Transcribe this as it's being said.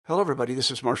Hello, everybody. This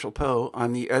is Marshall Poe.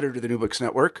 I'm the editor of the New Books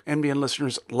Network. NBN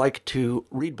listeners like to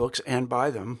read books and buy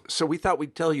them. So we thought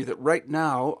we'd tell you that right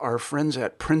now, our friends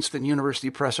at Princeton University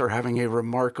Press are having a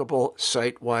remarkable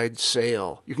site-wide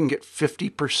sale. You can get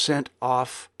 50%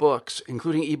 off books,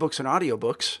 including ebooks and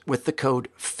audiobooks, with the code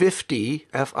 50,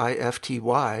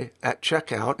 F-I-F-T-Y, at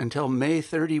checkout until May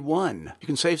 31. You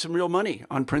can save some real money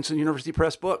on Princeton University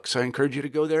Press books. I encourage you to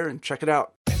go there and check it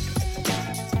out.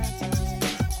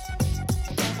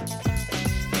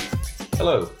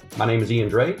 Hello, my name is Ian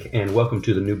Drake, and welcome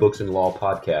to the New Books in Law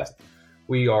podcast.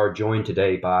 We are joined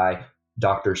today by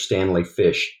Dr. Stanley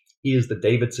Fish. He is the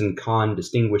Davidson Kahn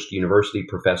Distinguished University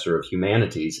Professor of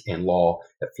Humanities and Law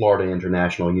at Florida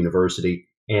International University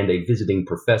and a visiting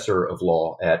professor of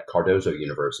law at Cardozo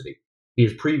University. He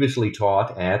has previously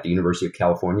taught at the University of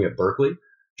California at Berkeley,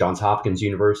 Johns Hopkins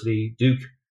University, Duke,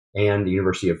 and the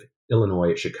University of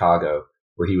Illinois at Chicago,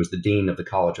 where he was the Dean of the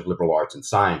College of Liberal Arts and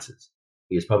Sciences.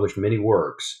 He has published many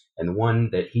works, and the one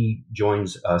that he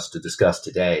joins us to discuss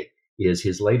today is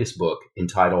his latest book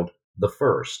entitled The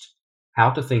First: How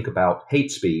to Think About Hate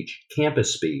Speech,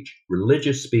 Campus Speech,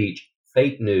 Religious Speech,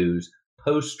 Fake News,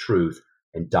 Post-Truth,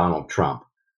 and Donald Trump.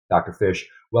 Dr. Fish,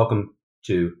 welcome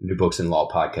to New Books in Law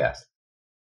podcast.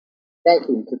 Thank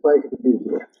you. It's a pleasure to be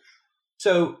here.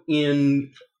 So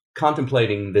in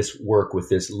contemplating this work with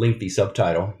this lengthy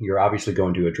subtitle, you're obviously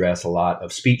going to address a lot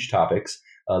of speech topics.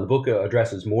 The book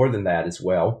addresses more than that as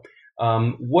well.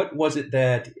 What was it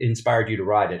that inspired you to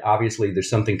write it? Obviously, there's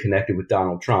something connected with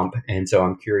Donald Trump, and so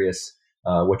I'm curious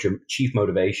what your chief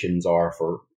motivations are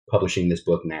for publishing this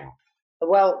book now.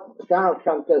 Well, Donald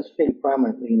Trump does figure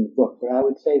prominently in the book, but I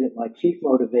would say that my chief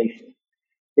motivation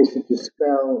is to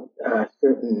dispel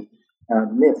certain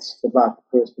myths about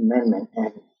the First Amendment.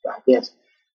 And I guess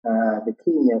the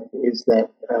key myth is that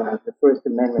the First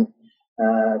Amendment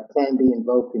can be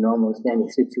invoked in almost any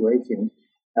situation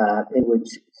in which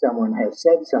someone has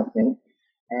said something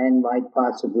and might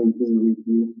possibly be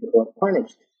rebuked or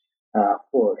punished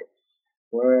for it.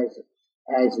 Whereas,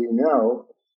 as you know,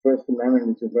 First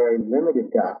Amendment is a very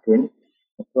limited doctrine,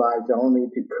 applies only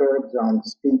to curbs on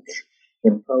speech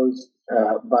imposed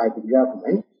by the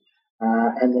government,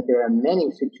 and that there are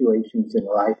many situations in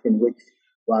life in which,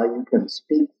 while you can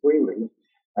speak freely,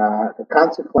 the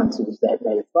consequences that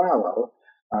may follow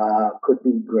could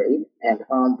be great and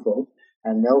harmful,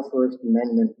 and no First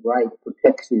Amendment right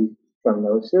protects you from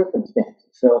those circumstances.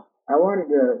 So I wanted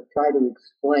to try to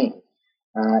explain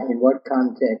in what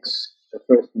context the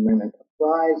First Amendment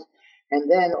applies, and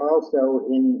then also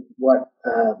in what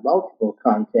multiple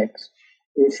contexts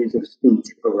issues of speech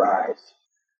arise.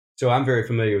 So I'm very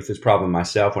familiar with this problem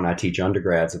myself when I teach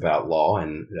undergrads about law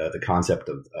and the concept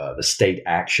of the state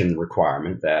action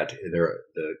requirement, that there are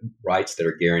the rights that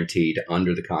are guaranteed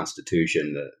under the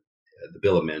Constitution, the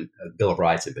Bill of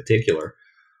Rights in particular,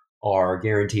 are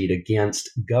guaranteed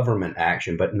against government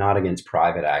action, but not against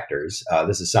private actors.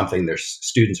 This is something their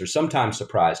students are sometimes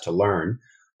surprised to learn.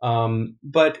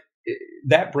 But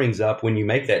that brings up, when you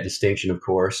make that distinction, of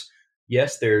course,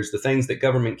 yes, there's the things that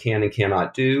government can and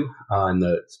cannot do, and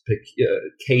the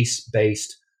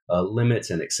case-based limits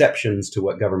and exceptions to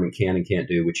what government can and can't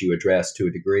do, which you address to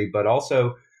a degree. But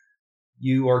also,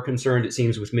 you are concerned, it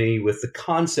seems with me, with the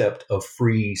concept of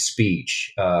free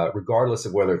speech, regardless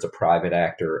of whether it's a private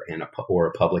actor or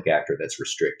a public actor that's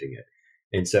restricting it.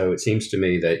 And so it seems to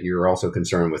me that you're also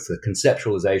concerned with the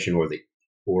conceptualization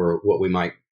or what we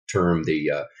might term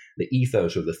the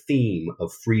ethos or the theme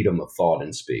of freedom of thought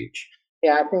and speech.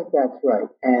 Yeah, I think that's right.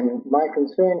 And my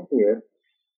concern here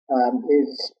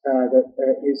is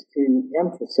to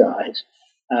emphasize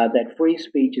that free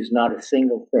speech is not a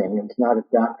single thing. It's not a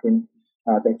doctrine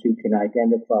that you can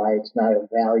identify. It's not a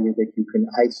value that you can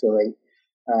isolate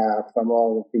from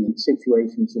all of the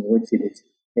situations in which it is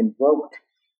invoked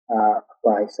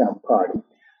by some party.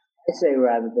 I say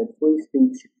rather that free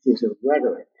speech is a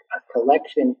rhetoric, a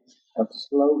collection of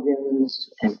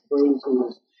slogans and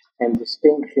phrases and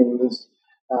distinctions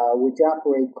which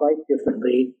operate quite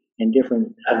differently in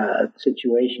different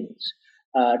situations.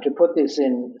 To put this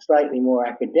in slightly more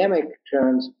academic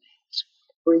terms,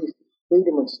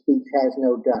 freedom of speech has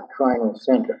no doctrinal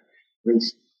center. At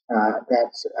least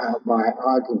that's my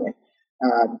argument.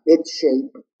 Its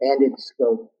shape and its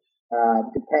scope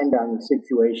depend on the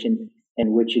situation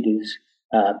in which it is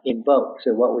invoked.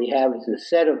 So what we have is a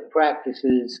set of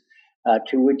practices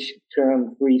to which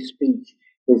term free speech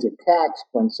is attached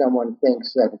when someone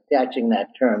thinks that attaching that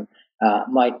term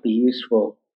might be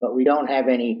useful, but we don't have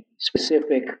any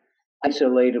specific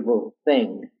isolatable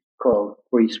thing called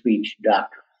free speech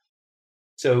doctrine.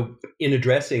 So in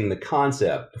addressing the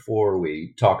concept, before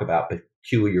we talk about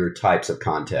peculiar types of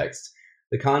contexts.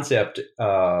 The concept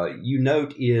you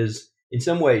note is, in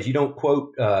some ways, you don't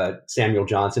quote Samuel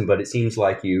Johnson, but it seems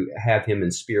like you have him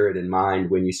in spirit and mind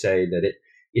when you say that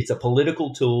it's a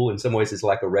political tool. In some ways, it's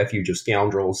like a refuge of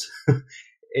scoundrels.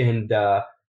 And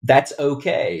that's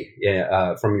okay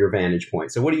from your vantage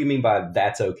point. So what do you mean by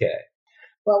that's okay?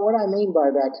 Well, what I mean by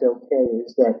that's okay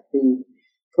is that the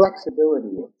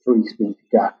flexibility of free speech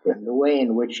doctrine, the way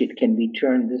in which it can be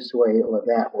turned this way or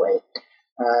that way,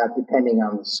 depending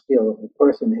on the skill of the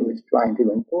person who is trying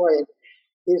to employ it,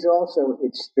 is also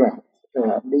its strength,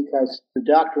 because the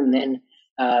doctrine then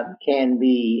can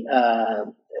be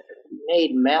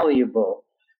made malleable,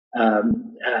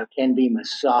 can be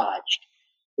massaged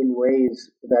in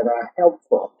ways that are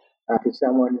helpful to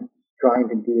someone trying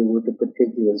to deal with a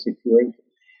particular situation.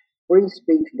 Free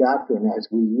speech doctrine, as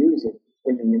we use it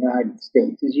in the United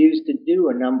States, is used to do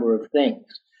a number of things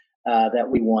that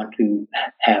we want to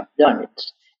have done.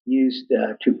 It's used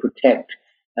to protect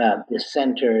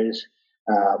dissenters.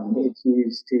 It's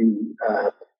used to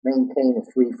maintain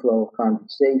a free flow of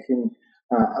conversation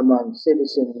among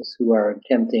citizens who are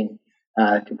attempting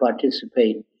to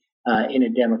participate in a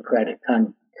democratic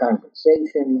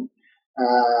conversation.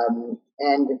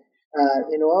 And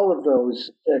in all of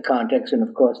those contexts, and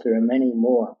of course there are many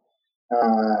more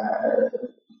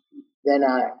than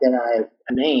I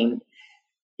named,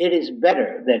 it is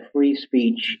better that free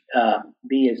speech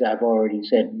be, as I've already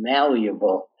said,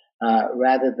 malleable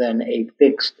rather than a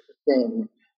fixed thing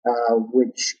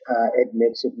which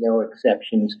admits of no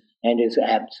exceptions and is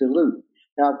absolute.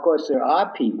 Now, of course, there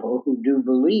are people who do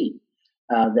believe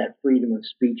that freedom of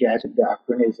speech as a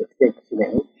doctrine is a fixed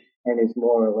thing and is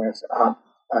more or less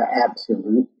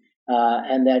absolute,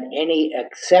 and that any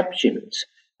exceptions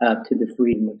to the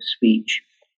freedom of speech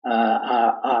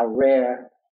are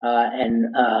rare and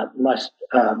must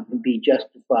be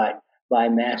justified by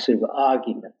massive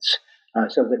arguments.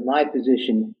 So that my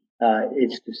position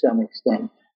is to some extent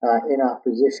in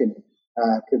opposition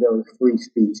to those free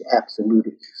speech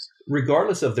absolutists.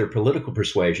 Regardless of their political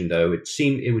persuasion, though, it would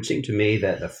seem to me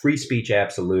that the free speech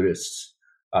absolutists,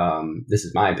 this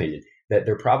is my opinion, that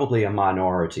they're probably a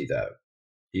minority, though.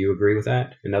 Do you agree with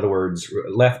that? In other words,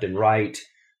 left and right,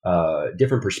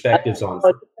 different perspectives on.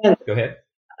 Go ahead.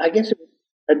 I guess it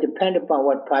would depend upon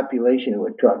what population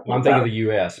we're talking about. I'm thinking of the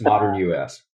U.S., modern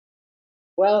U.S.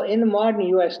 Well, in the modern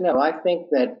U.S., no. I think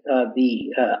that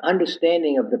the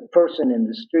understanding of the person in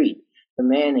the street, the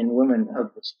man and woman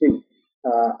of the street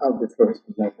of the First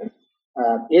Amendment,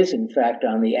 is in fact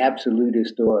on the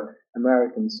absolutist or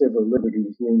American Civil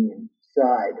Liberties Union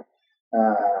side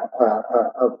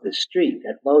of the street.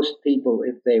 That most people,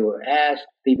 if they were asked,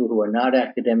 people who are not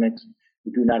academics,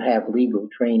 who do not have legal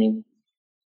training,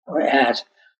 or asked,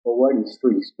 well, what is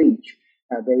free speech?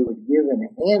 They would give an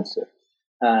answer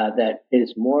that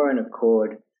is more in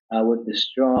accord with the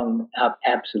strong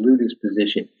absolutist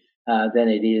position than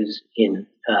it is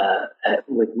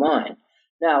with mine.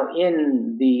 Now,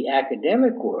 in the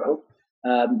academic world,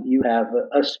 you have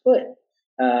a split,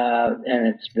 and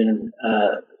it's been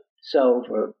so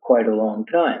for quite a long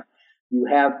time. You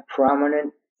have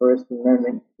prominent First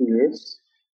Amendment theorists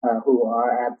who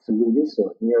are absolutists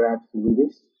or near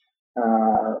absolutists,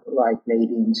 like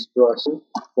Nadine Strawson,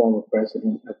 former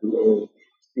president of the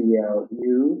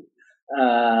ACLU,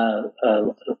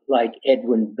 like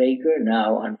Edwin Baker,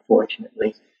 now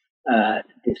unfortunately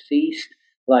deceased,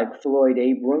 like Floyd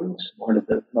Abrams, one of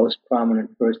the most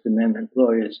prominent First Amendment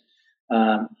lawyers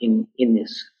in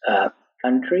this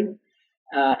country.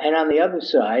 And on the other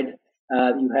side,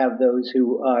 you have those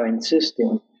who are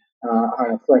insisting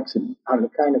on the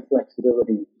kind of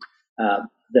flexibility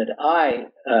that I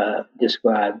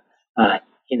describe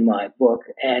in my book,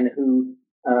 and who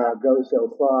go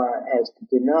so far as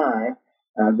to deny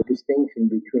the distinction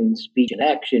between speech and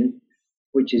action,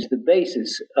 which is the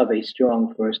basis of a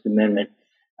strong First Amendment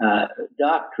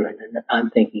doctrine. And I'm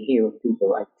thinking here of people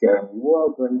like Jeremy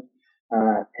Waldron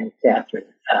and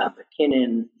Catherine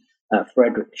McKinnon,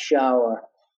 Frederick Schauer,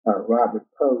 Robert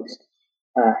Post,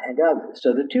 and others.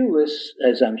 So the two lists,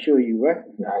 as I'm sure you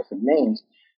recognize, of names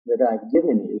that I've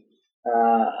given you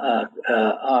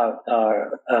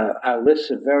are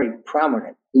lists of very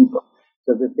prominent people,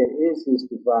 so that there is this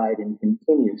divide and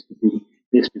continues to be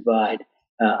this divide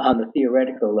on the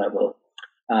theoretical level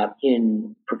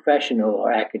in professional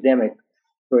or academic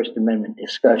First Amendment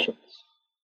discussions.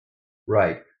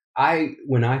 Right.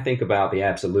 When I think about the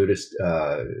absolutist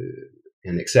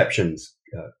and exceptions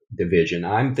division,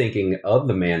 I'm thinking of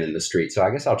the man in the street. So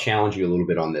I guess I'll challenge you a little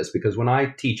bit on this, because when I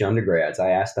teach undergrads, I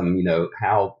ask them,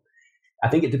 how I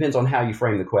think it depends on how you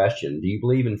frame the question. Do you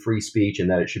believe in free speech and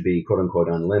that it should be, quote unquote,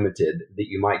 unlimited, that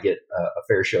you might get a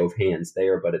fair show of hands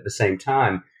there? But at the same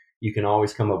time, you can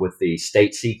always come up with the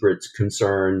state secrets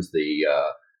concerns, the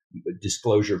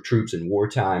disclosure of troops in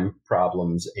wartime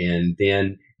problems. And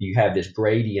then you have this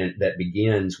gradient that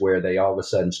begins where they all of a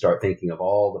sudden start thinking of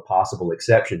all the possible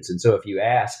exceptions. And so if you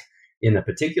ask in a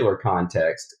particular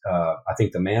context, I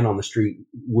think the man on the street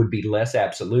would be less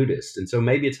absolutist. And so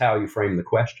maybe it's how you frame the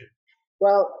question.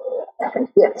 Well,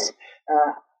 yes.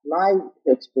 My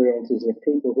experience is that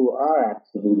people who are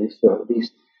absolutists, or at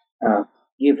least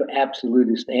give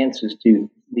absolutist answers to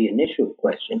the initial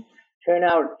question, turn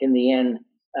out in the end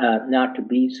not to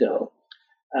be so.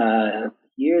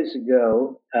 Years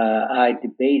ago, I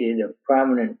debated a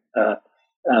prominent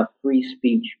free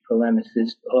speech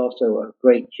polemicist, also a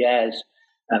great jazz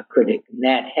critic,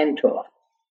 Nat Hentoff.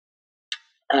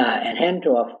 And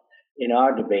Hentoff, in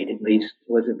our debate at least,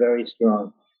 was a very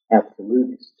strong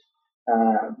absolutist.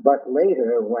 But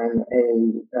later, when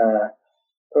a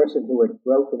person who had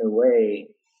broken away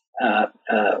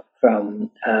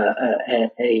from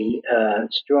a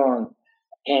strong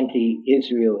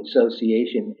anti-Israel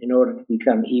association in order to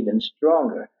become even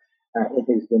stronger in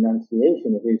his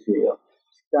denunciation of Israel,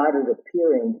 started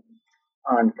appearing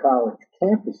on college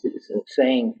campuses and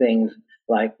saying things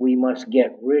like, we must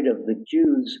get rid of the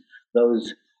Jews,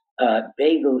 those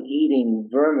bagel-eating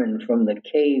vermin from the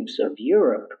caves of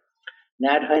Europe.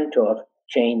 Nat Hentoff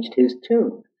changed his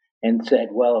tune and said,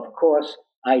 well, of course,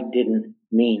 I didn't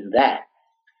mean that.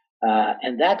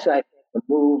 And that's, I think, a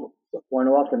move one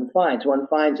often finds. One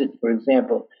finds it, for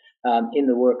example, in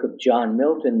the work of John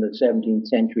Milton, the 17th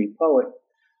century poet,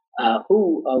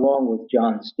 who, along with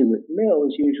John Stuart Mill,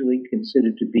 is usually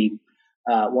considered to be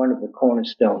one of the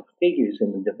cornerstone figures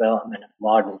in the development of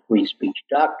modern free speech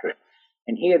doctrine.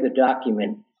 And here the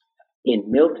document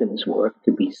in Milton's work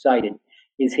to be cited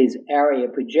is his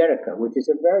Areopagitica, which is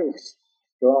a very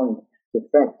strong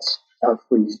defense of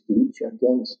free speech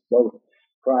against both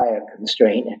prior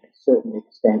constraint and, to a certain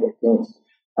extent, against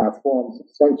forms of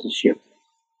censorship.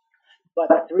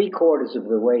 But 3/4 of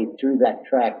the way through that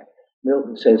tract,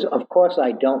 Milton says, of course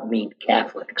I don't mean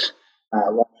Catholics,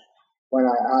 when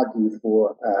I argue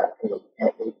for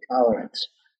a tolerance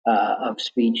of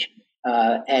speech.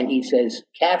 And he says,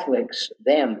 Catholics,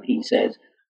 them, he says,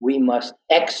 we must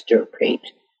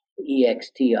extirpate,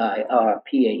 extirpate,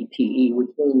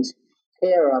 which means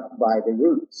tear up by the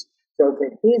roots. So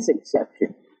that his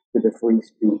exception to the free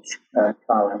speech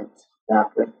tolerance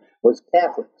doctrine was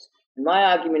Catholics. And my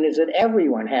argument is that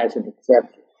everyone has an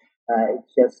exception.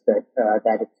 It's just that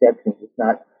that exception is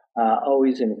not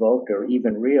always invoked or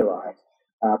even realized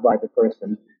by the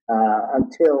person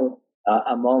until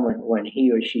a moment when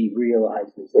he or she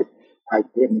realizes that I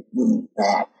didn't mean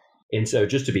that. And so,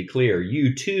 just to be clear,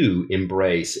 you too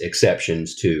embrace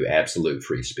exceptions to absolute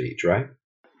free speech, right?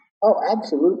 Oh,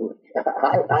 absolutely.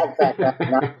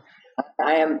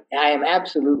 I am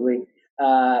absolutely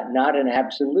not an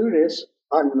absolutist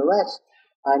unless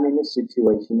I'm in a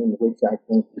situation in which I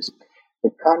think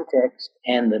the context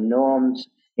and the norms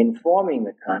informing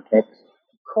the context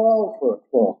call for a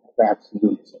form of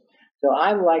absolutism. So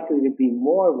I'm likely to be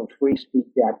more of a free speech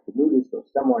absolutist, or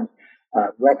someone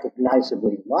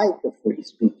recognizably like a free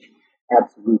speech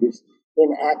absolutist,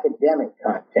 in academic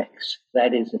contexts.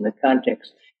 That is, in the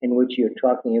context in which you're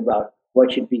talking about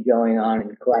what should be going on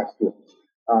in classrooms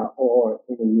or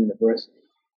in a university.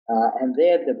 And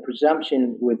there, the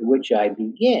presumption with which I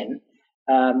begin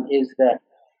is that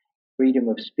freedom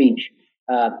of speech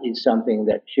is something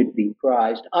that should be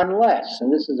prized unless,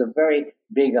 and this is a very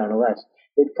big unless,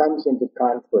 it comes into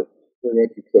conflict with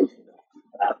educational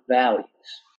values.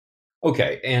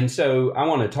 Okay, and so I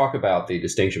want to talk about the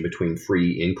distinction between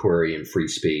free inquiry and free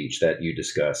speech that you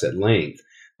discuss at length.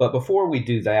 But before we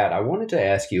do that, I wanted to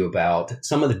ask you about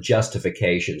some of the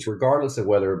justifications, regardless of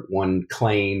whether one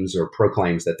claims or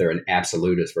proclaims that they're an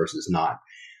absolutist versus not.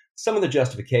 Some of the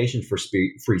justifications for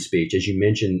free speech, as you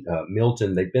mentioned,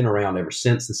 Milton, they've been around ever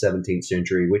since the 17th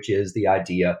century, which is the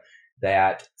idea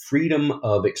that freedom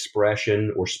of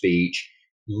expression or speech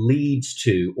leads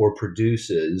to or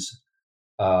produces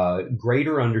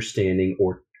greater understanding,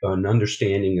 or an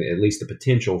understanding, at least the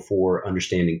potential for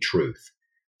understanding truth.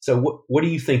 So what do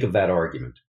you think of that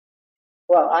argument?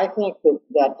 Well, I think that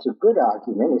that's a good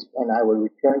argument, and I will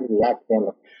return to the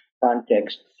academic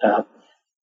context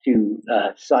to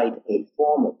cite a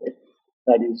form of it.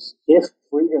 That is, if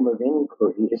freedom of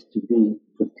inquiry is to be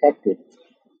protected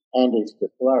and is to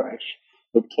flourish,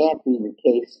 it can't be the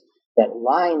case that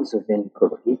lines of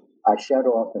inquiry are shut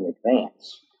off in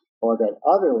advance, or that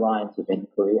other lines of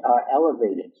inquiry are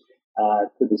elevated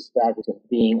to the status of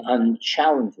being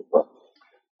unchallengeable.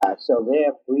 So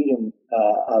their freedom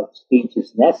of speech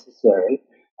is necessary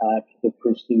to the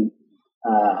pursuit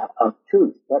of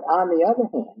truth. But on the other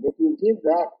hand, if you give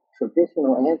that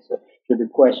traditional answer to the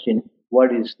question,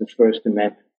 what is the First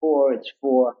Amendment for? It's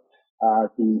for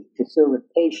the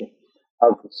facilitation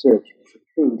of the search for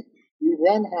truth. You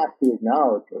then have to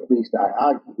acknowledge, or at least I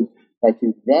argue, that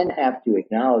you then have to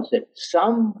acknowledge that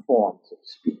some forms of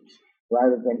speech,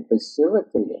 rather than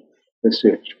facilitating the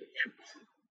search for truth,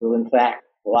 will in fact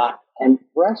block and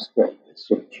frustrate the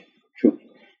search for truth.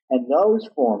 And those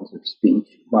forms of speech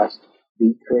must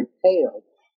be curtailed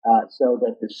so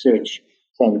that the search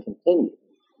can continue.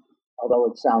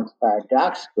 Although it sounds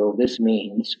paradoxical, this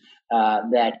means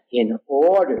that in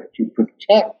order to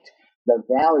protect the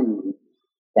value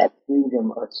that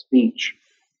freedom of speech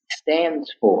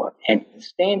stands for and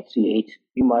instantiates,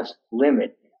 you must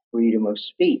limit freedom of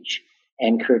speech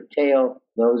and curtail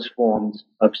those forms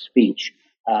of speech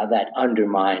that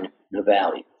undermine the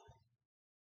value.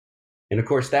 And of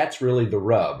course, that's really the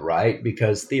rub, right?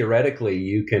 Because theoretically,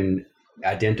 you can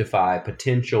identify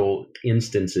potential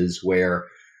instances where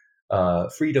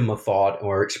freedom of thought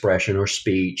or expression or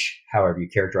speech, however you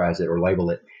characterize it or label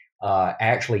it,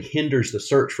 actually hinders the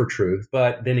search for truth.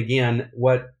 But then again,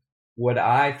 what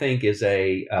I think is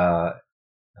a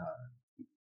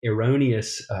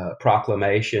erroneous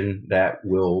proclamation that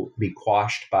will be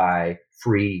quashed by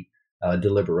free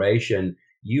deliberation,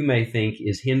 you may think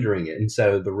is hindering it. And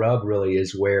so the rub really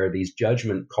is where these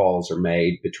judgment calls are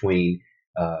made between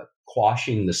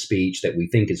quashing the speech that we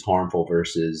think is harmful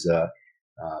versus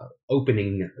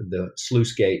opening the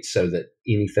sluice gates so that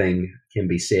anything can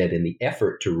be said in the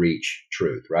effort to reach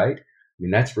truth, right? I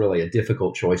mean, that's really a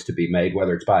difficult choice to be made,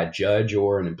 whether it's by a judge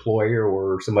or an employer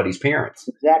or somebody's parents.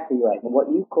 Exactly right. And what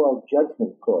you call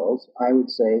judgment calls, I would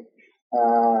say,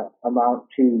 amount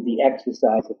to the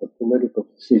exercise of a political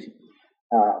decision.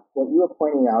 What you are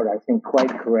pointing out, I think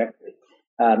quite correctly,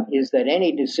 is that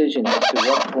any decision as to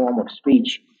what form of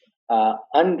speech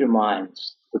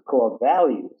undermines the core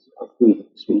values of freedom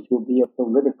of speech will be a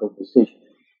political decision,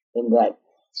 in that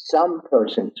some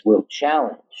persons will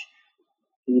challenge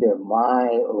either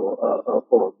mine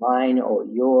or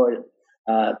your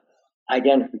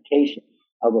identification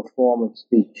of a form of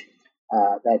speech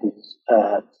that is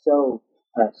so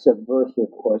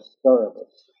subversive or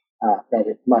scurrilous that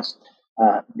it must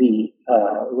be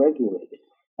regulated.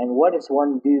 And what does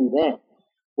one do then?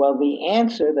 Well, the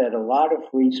answer that a lot of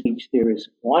free speech theorists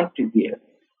want to give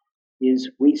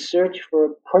is we search for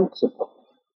a principle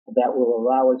that will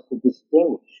allow us to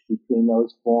distinguish between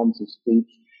those forms of speech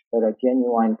that are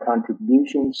genuine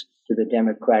contributions to the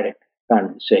democratic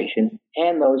conversation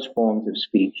and those forms of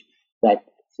speech that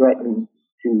threaten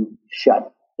to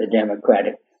shut the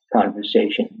democratic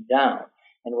conversation down.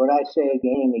 And what I say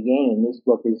again and again in this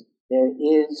book is there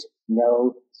is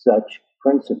no such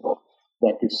principle,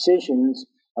 that decisions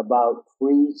about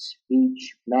free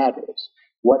speech matters,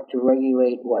 what to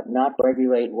regulate, what not to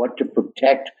regulate, what to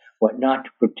protect, what not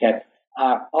to protect,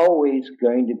 are always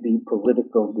going to be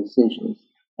political decisions,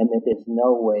 and that there's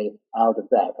no way out of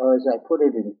that. Or as I put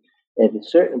it at a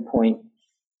certain point,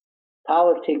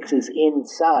 politics is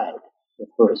inside the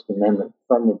First Amendment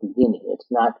from the beginning. It's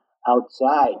not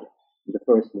outside the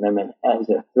First Amendment as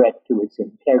a threat to its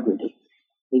integrity.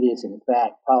 It is, in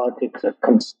fact, politics are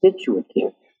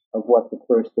constitutive of what the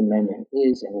First Amendment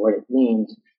is and what it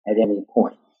means at any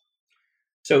point.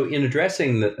 So in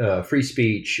addressing the free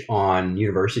speech on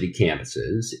university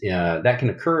campuses, that can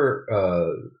occur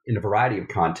in a variety of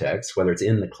contexts, whether it's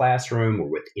in the classroom or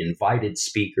with invited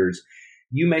speakers.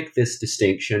 You make this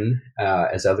distinction,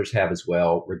 as others have as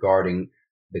well, regarding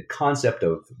the concept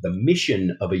of the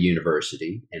mission of a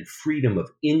university and freedom of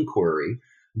inquiry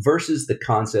versus the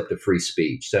concept of free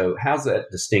speech. So how's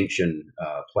that distinction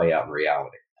play out in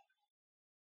reality?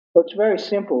 Well, it's very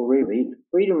simple, really.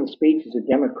 Freedom of speech is a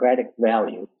democratic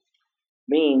value,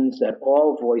 means that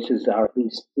all voices are at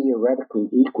least theoretically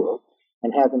equal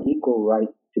and have an equal right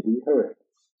to be heard,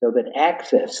 so that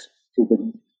access to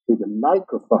the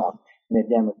microphone in a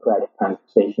democratic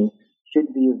conversation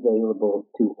should be available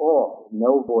to all.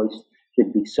 No voice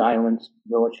should be silenced,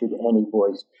 nor should any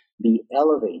voice be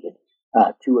elevated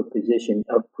to a position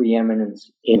of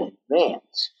preeminence in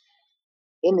advance.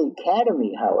 In the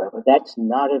academy, however, that's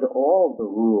not at all the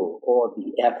rule or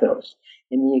the ethos.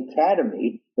 In the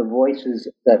academy, the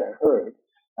voices that are heard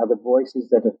are the voices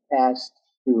that have passed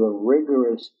through a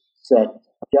rigorous set of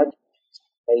judgments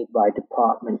made by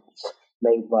departments,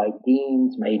 made by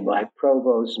deans, made by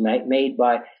provosts, made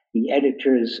by the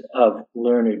editors of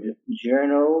learned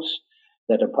journals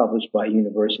that are published by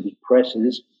university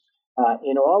presses,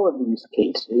 In all of these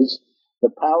cases, the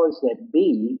powers that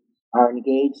be are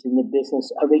engaged in the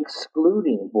business of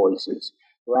excluding voices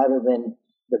rather than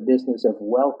the business of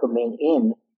welcoming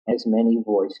in as many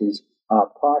voices are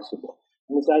possible.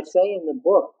 And as I say in the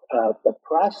book, the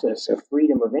process of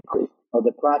freedom of inquiry, or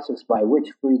the process by which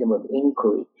freedom of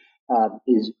inquiry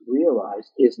is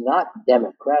realized, is not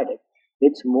democratic.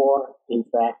 It's more, in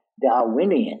fact,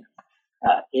 Darwinian,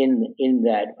 in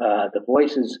that the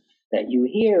voices that you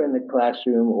hear in the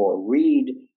classroom or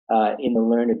read in the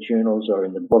learned journals or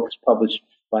in the books published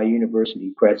by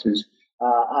university presses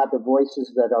are the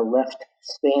voices that are left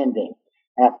standing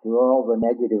after all the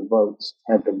negative votes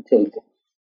have been taken.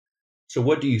 So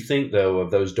what do you think, though, of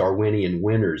those Darwinian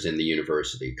winners in the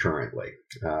university currently?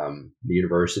 The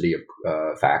university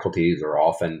faculties are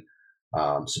often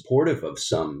supportive of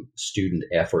some student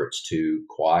efforts to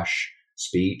quash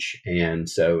speech. And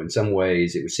so in some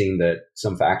ways, it would seem that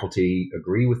some faculty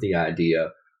agree with the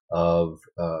idea of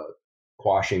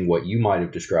quashing what you might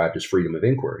have described as freedom of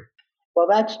inquiry. Well,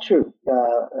 that's true.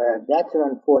 That's an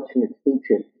unfortunate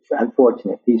feature.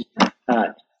 Unfortunate piece,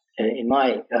 in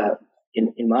my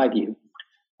view,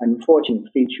 an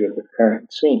unfortunate feature of the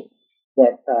current scene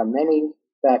that many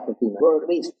faculty, or at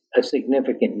least a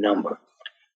significant number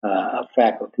of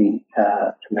faculty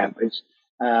members,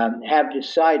 have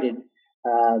decided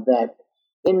that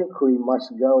inquiry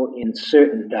must go in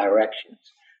certain directions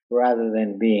rather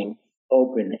than being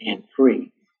open and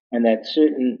free, and that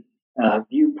certain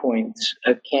viewpoints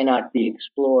cannot be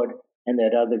explored and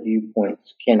that other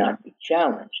viewpoints cannot be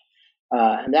challenged.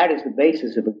 And that is the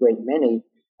basis of a great many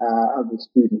of the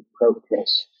student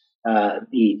protests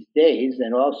these days,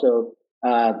 and also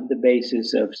the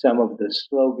basis of some of the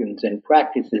slogans and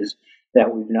practices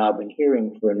that we've now been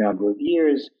hearing for a number of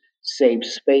years: safe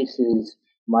spaces,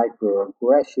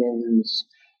 microaggressions,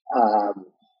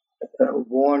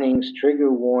 warnings,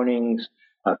 trigger warnings,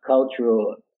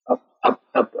 cultural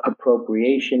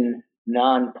appropriation,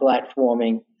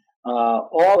 non-platforming,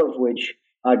 all of which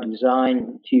are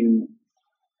designed to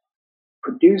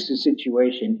produce a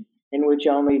situation in which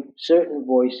only certain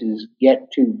voices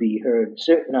get to be heard,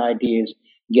 certain ideas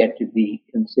get to be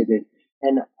considered,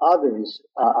 and others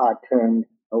are turned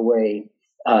away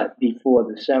before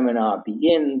the seminar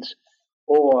begins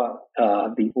or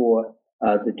before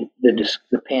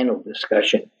the panel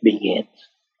discussion begins.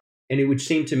 And it would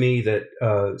seem to me that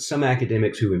some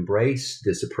academics who embrace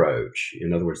this approach,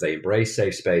 in other words, they embrace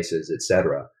safe spaces, et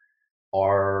cetera,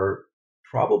 are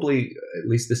probably, at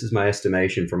least this is my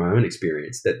estimation from my own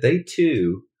experience, that they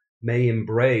too may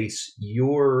embrace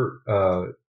your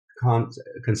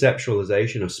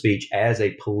conceptualization of speech as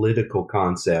a political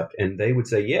concept. And they would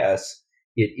say, yes,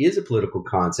 it is a political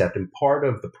concept. And part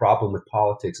of the problem with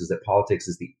politics is that politics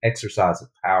is the exercise of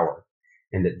power,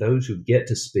 and that those who get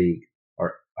to speak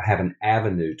have an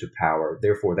avenue to power.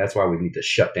 Therefore, that's why we need to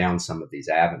shut down some of these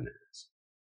avenues.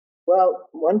 Well,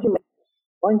 once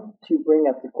you bring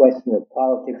up the question of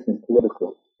politics and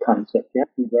political concepts, you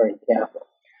have to be very careful.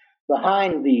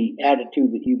 Behind the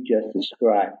attitude that you've just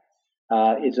described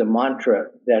is a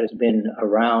mantra that has been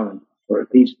around for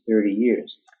at least 30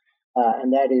 years,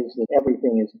 and that is that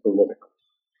everything is political.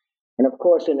 And of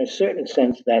course, in a certain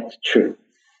sense, that's true.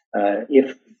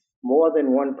 If more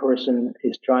than one person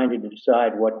is trying to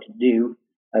decide what to do,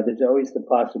 there's always the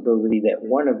possibility that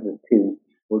one of the two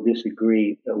will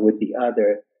disagree with the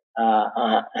other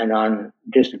and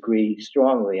disagree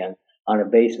strongly on a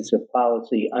basis of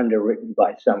policy underwritten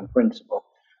by some principle.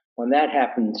 When that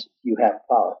happens, you have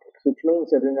politics, which means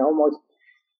that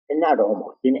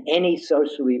in any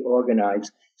socially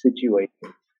organized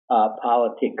situation,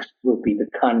 politics will be the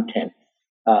content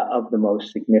of the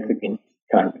most significant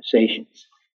conversations.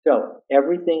 So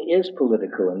everything is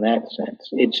political in that sense.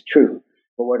 It's true.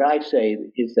 But what I say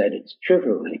is that it's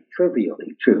trivially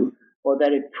true, or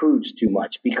that it proves too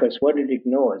much, because what it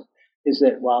ignores is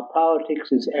that while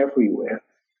politics is everywhere,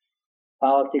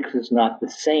 politics is not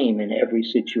the same in every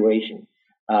situation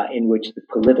in which the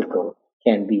political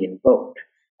can be invoked.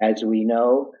 As we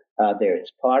know, there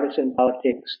is partisan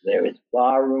politics, there is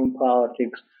barroom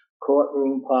politics,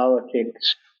 courtroom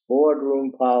politics,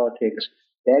 boardroom politics,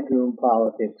 bedroom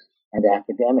politics, and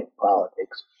academic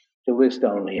politics, to list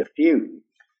only a few.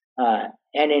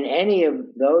 And in any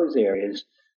of those areas,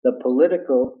 the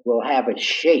political will have a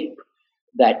shape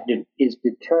that is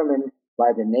determined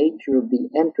by the nature of the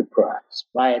enterprise,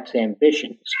 by its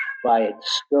ambitions, by its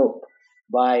scope,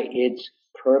 by its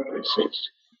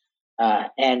purposes.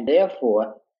 And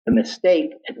therefore, the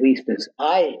mistake, at least as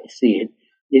I see it,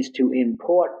 is to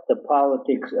import the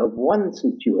politics of one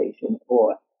situation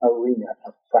or arena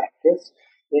of practice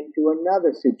into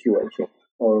another situation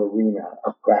or arena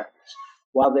of practice.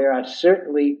 While there are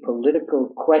certainly political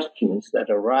questions that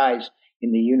arise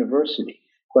in the university,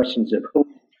 questions of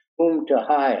whom to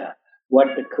hire,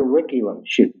 what the curriculum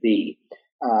should be,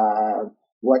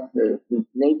 what the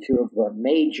nature of a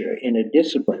major in a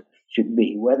discipline should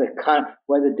be, whether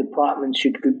departments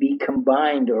should be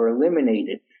combined or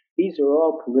eliminated. These are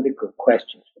all political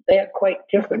questions, but they are quite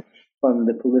different from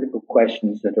the political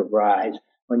questions that arise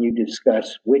when you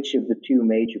discuss which of the two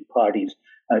major parties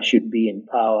should be in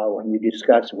power, when you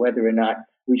discuss whether or not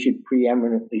we should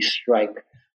preeminently strike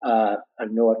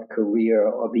North Korea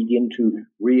or begin to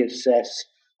reassess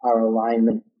our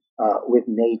alignment with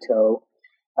NATO.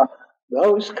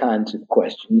 Those kinds of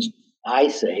questions, I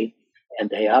say, and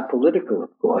they are political,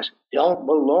 of course, don't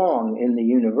belong in the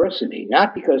university,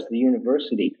 not because the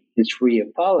university is free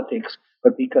of politics,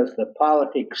 but because the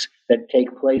politics that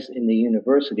take place in the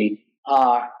university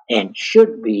are and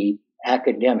should be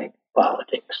academic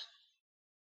politics.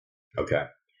 Okay.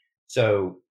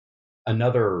 So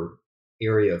another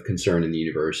area of concern in the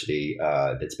university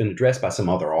that's been addressed by some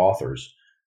other authors,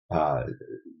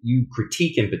 you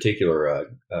critique in particular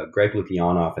Greg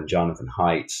Lukianoff and Jonathan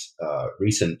Haidt's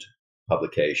recent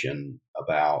publication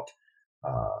about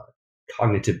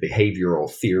cognitive behavioral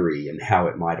theory and how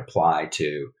it might apply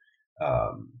to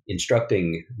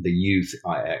instructing the youth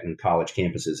in college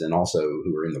campuses and also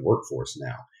who are in the workforce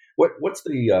now. What's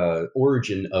the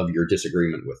origin of your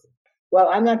disagreement with them? Well,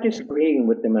 I'm not disagreeing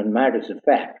with them on matters of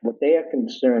fact. What they are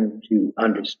concerned to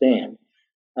understand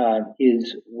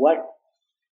is what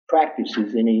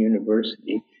practices in a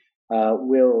university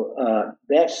will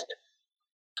best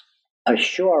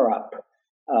shore up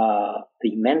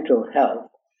the mental health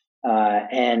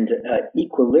and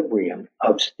equilibrium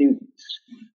of students.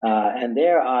 And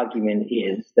their argument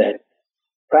is that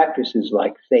practices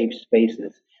like safe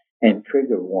spaces and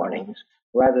trigger warnings,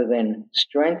 rather than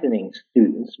strengthening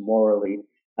students morally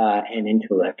and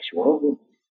intellectually,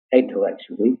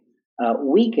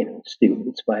 weaken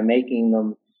students by making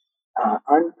them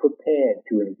unprepared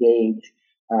to engage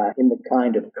in the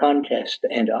kind of contest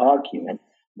and argument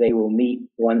they will meet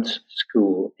once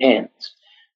school ends.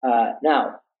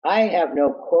 Now, I have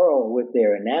no quarrel with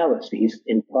their analyses,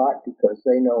 in part because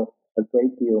they know a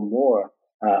great deal more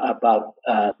about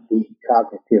the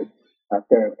cognitive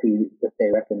therapy that they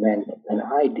recommend than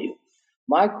I do.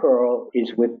 My quarrel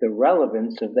is with the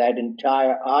relevance of that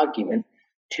entire argument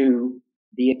to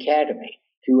the academy,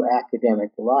 to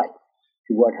academic life,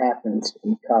 to what happens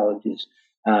in colleges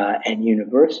and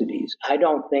universities. I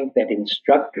don't think that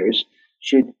instructors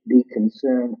should be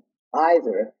concerned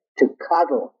either to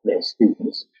coddle their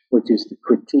students, which is the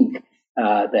critique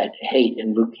that Haidt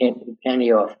and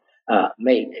Lukianoff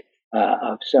make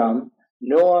of some,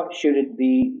 nor should it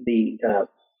be the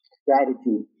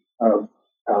strategy of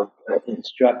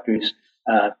instructors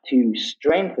to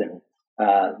strengthen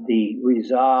the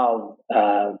resolve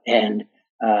and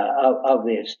of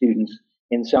their students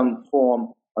in some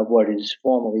form of what has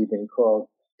formerly been called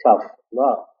tough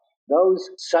love. Those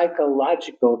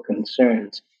psychological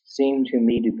concerns seem to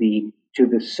me to be to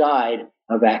the side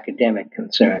of academic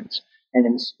concerns. An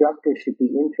instructor should be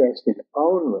interested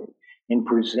only in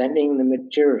presenting the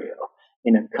material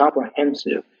in a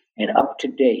comprehensive and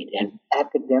up-to-date and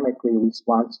academically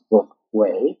responsible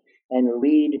way and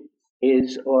lead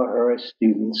his or her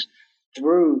students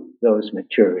through those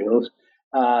materials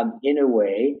in a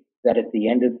way that at the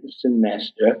end of the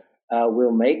semester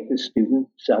will make the student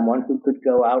someone who could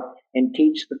go out and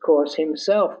teach the course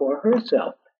himself or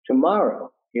herself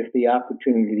tomorrow if the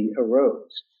opportunity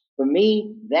arose. For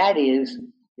me, that is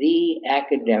the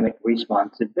academic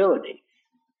responsibility.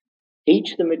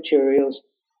 Teach the materials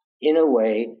in a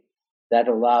way that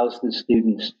allows the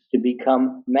students to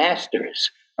become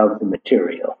masters of the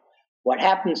material. What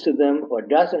happens to them or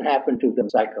doesn't happen to them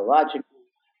psychologically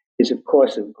is, of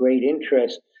course, of great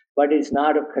interest, but is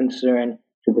not of concern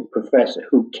to the professor,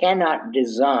 who cannot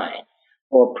design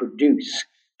or produce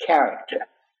character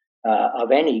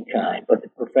of any kind, but the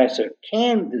professor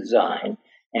can design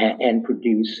and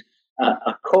produce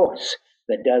a course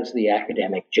that does the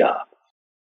academic job.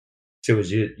 So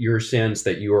is it your sense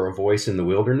that you are a voice in the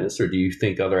wilderness, or do you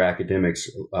think other academics,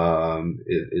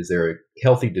 is there a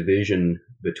healthy division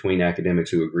between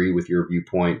academics who agree with your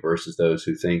viewpoint versus those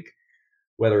who think,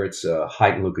 whether it's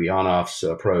Haidt and Lukianoff's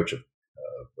approach of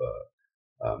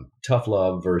tough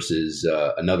love versus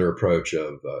another approach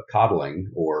of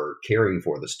coddling or caring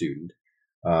for the student?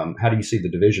 How do you see the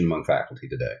division among faculty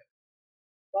today?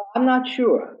 Well, I'm not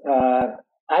sure.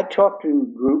 I talk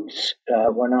to groups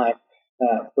when I,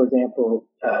 for example,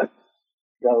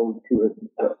 go to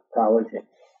a college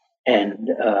and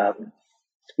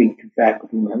speak to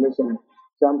faculty members, and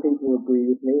some people agree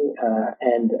with me,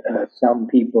 and some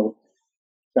people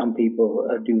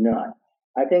do not.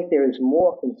 I think there is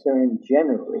more concern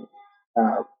generally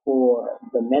for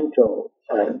the mental,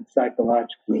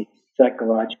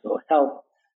 psychological health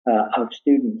of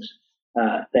students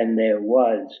than there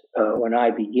was when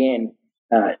I began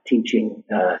teaching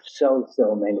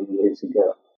so many years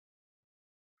ago.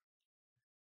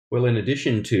 Well, in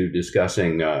addition to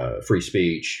discussing free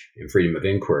speech and freedom of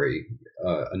inquiry,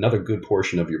 another good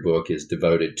portion of your book is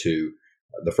devoted to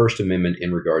the First Amendment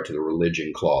in regard to the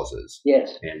religion clauses.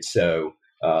 Yes. And so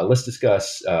let's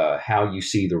discuss how you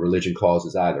see the religion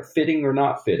clauses either fitting or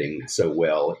not fitting so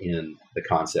well in the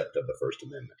concept of the First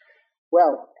Amendment.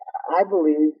 Well, I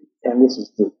believe, and this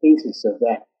is the thesis of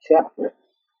that chapter,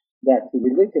 that the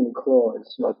religion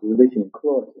clause, or the religion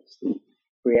clauses, the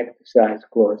free exercise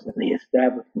clause and the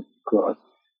establishment clause,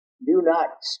 do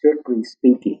not, strictly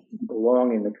speaking,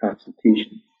 belong in the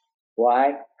Constitution.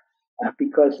 Why?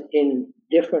 Because in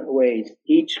different ways,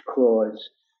 each clause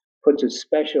puts a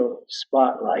special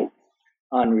spotlight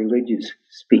on religious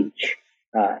speech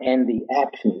and the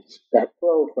actions that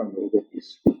flow from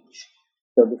religious speech.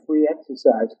 So the free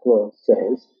exercise clause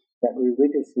says that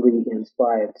religiously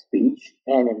inspired speech,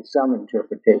 and in some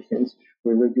interpretations,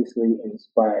 religiously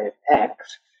inspired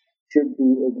acts, should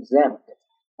be exempt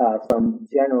from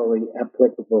generally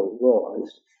applicable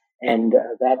laws. And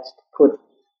that's to put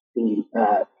the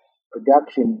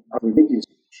production of religious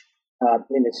speech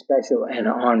in a special and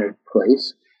honored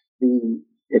place. The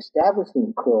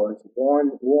Establishment Clause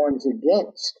warns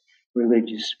against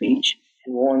religious speech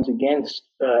and warns against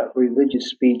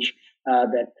religious speech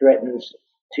that threatens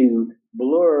to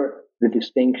blur the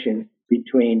distinction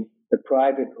between the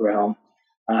private realm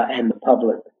and the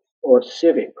public or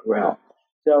civic realm.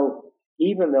 So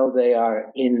even though they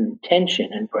are in tension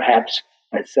and perhaps,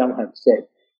 as some have said,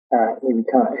 in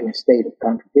a state of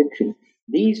contradiction,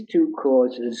 these two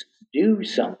clauses do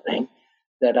something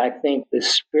that I think the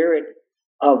spirit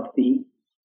of the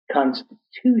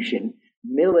Constitution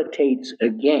militates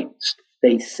against.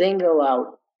 They single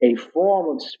out a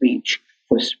form of speech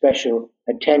for special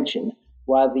attention,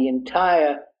 while the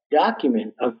entire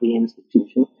document of the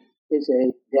institution is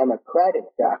a democratic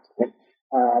document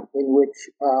in which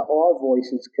all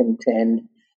voices contend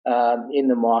in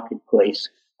the marketplace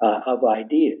of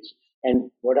ideas.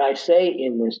 And what I say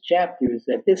in this chapter is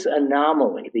that this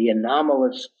anomaly, the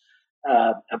anomalous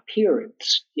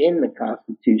appearance in the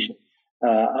Constitution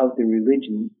of the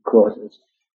religion clauses,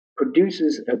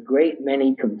 produces a great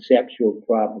many conceptual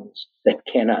problems that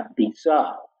cannot be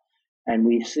solved. And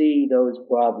we see those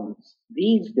problems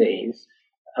these days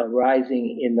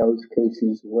arising in those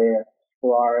cases where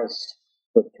florists,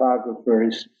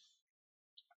 photographers,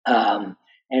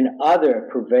 and other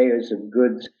purveyors of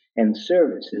goods and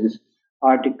services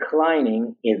are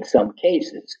declining, in some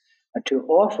cases, to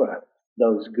offer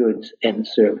those goods and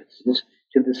services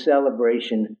to the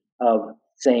celebration of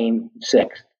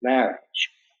same-sex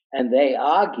marriage. And they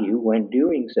argue, when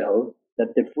doing so,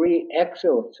 that the free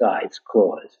exercise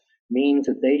clause means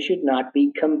that they should not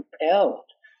be compelled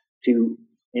to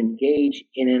engage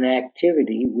in an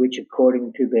activity which,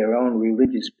 according to their own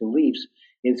religious beliefs,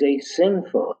 is a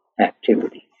sinful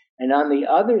activity. And on the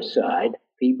other side,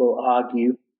 people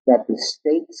argue that the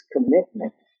state's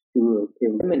commitment to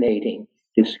eliminating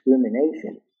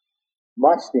discrimination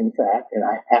must, in fact, and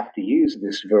I have to use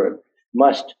this verb,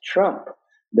 must trump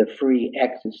the free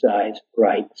exercise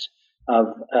rights of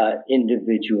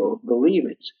individual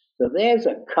believers. So there's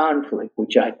a conflict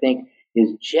which I think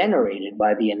is generated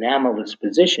by the anomalous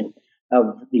position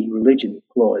of the religion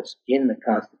clause in the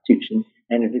Constitution.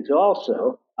 And it is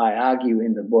also, I argue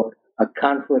in the book, a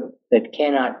conflict that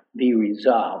cannot be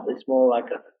resolved. It's more like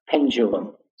a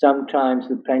pendulum. Sometimes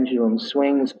the pendulum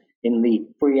swings in the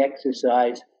free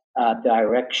exercise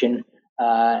direction,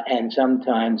 and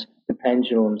sometimes the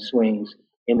pendulum swings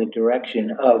in the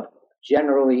direction of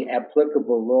generally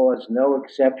applicable laws, no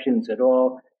exceptions at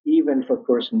all, even for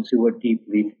persons who are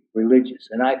deeply religious.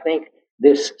 And I think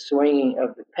this swinging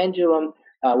of the pendulum,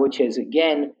 which has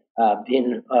again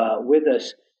been with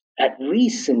us at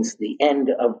least since the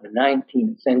end of the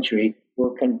 19th century,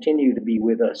 will continue to be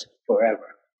with us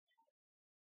forever.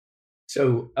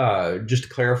 So just to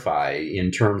clarify,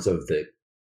 in terms of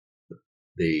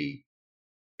the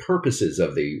purposes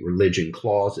of the religion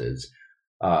clauses,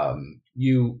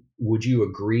 would you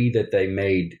agree that they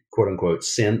made quote unquote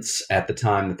sense at the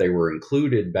time that they were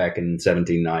included back in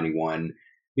 1791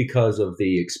 because of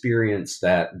the experience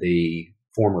that the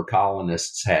former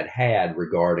colonists had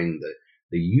regarding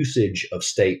the usage of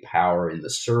state power in the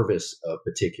service of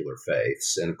particular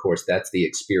faiths. And of course, that's the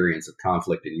experience of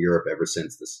conflict in Europe ever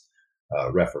since this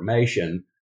Reformation.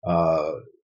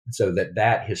 So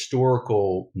that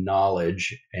historical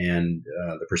knowledge and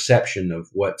the perception of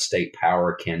what state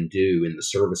power can do in the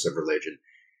service of religion,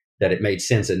 that it made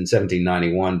sense in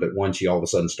 1791, but once you all of a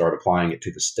sudden start applying it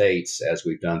to the states, as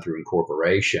we've done through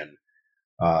incorporation,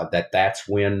 that's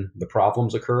when the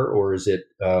problems occur? Or is it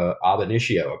ab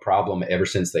initio, a problem ever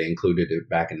since they included it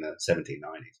back in the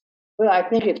 1790s? Well, I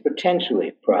think it's potentially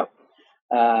a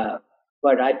problem.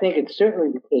 But I think it's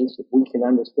certainly the case that we can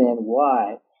understand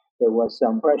why there was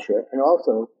some pressure, and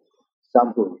also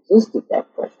some who resisted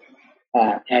that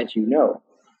pressure, as you know,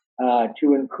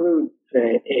 to include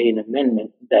an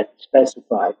amendment that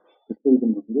specified the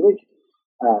freedom of religion,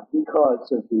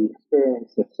 because of the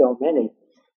experience of so many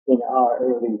in our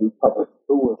early republic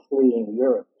who were fleeing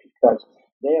Europe because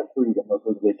their freedom of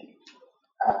religion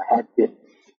had been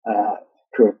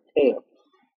curtailed.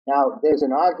 Now, there's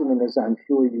an argument, as I'm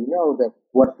sure you know, that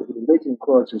what the religion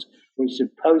clauses were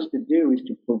supposed to do is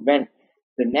to prevent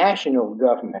the national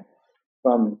government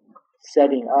from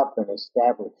setting up an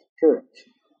established church,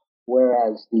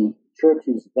 whereas the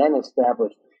churches then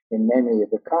established in many of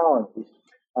the colonies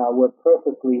were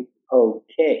perfectly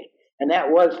okay. And that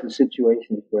was the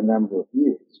situation for a number of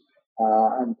years,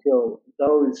 until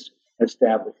those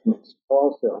establishments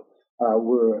also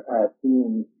were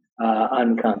deemed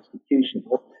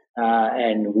unconstitutional,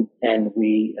 and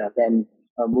we then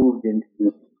moved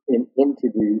into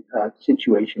the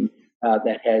situation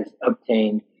that has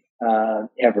obtained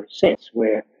ever since,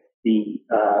 where the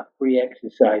free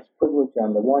exercise privilege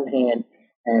on the one hand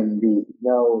and the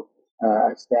no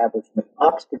establishment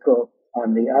obstacle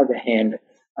on the other hand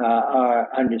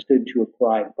are understood to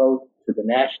apply both to the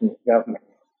national government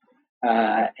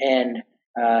and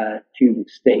to the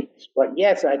states. But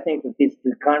yes, I think that it's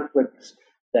the conflicts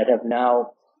that have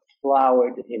now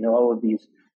flowered in all of these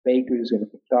bakers and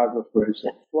photographers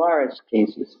and florist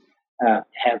cases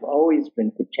have always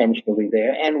been potentially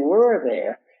there, and were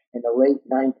there in the late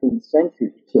 19th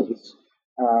century case,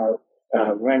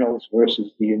 Reynolds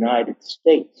versus the United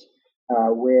States,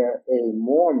 where a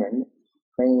Mormon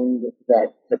claimed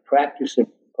that the practice of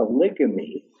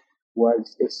polygamy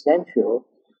was essential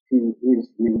to his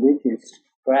religious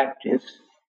practice,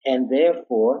 and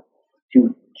therefore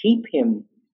to keep him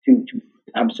to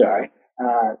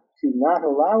not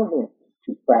allow him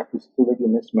to practice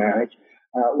polygamous marriage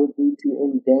would be to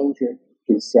endanger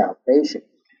his salvation.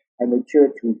 And the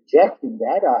church rejected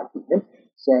that argument,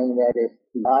 saying that if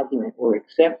the argument were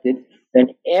accepted, then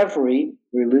every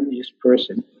religious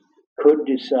person could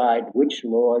decide which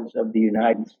laws of the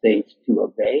United States to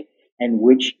obey and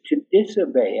which to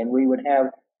disobey. And we would have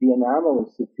the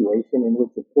anomalous situation in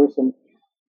which a person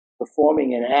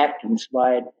performing an act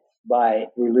inspired by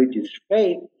religious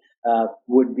faith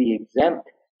would be exempt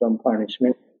from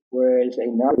punishment, whereas a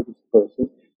non-religious person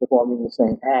performing the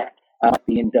same act might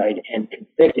be indicted and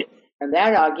convicted. And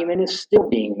that argument is still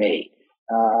being made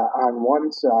on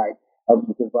one side of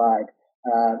the divide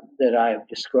that I have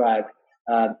described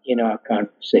in our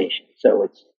conversation. So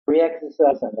it's free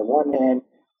exercise on the one hand,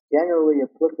 generally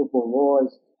applicable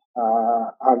laws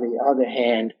on the other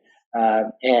hand,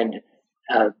 and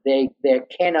there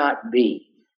cannot be,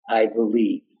 I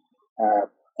believe,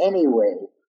 any way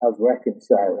of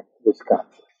reconciling this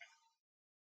conflict.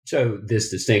 So this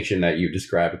distinction that you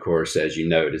described, of course, as you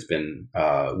note, has been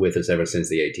with us ever since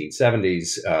the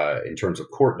 1870s in terms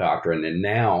of court doctrine. And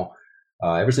now,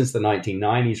 ever since the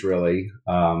 1990s, really,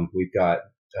 we've got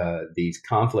these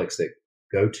conflicts that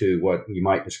go to what you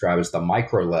might describe as the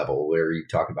micro level, where you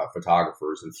talk about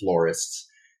photographers and florists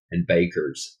and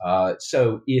bakers.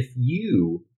 So if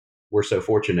you were so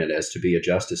fortunate as to be a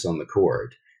justice on the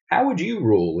court, how would you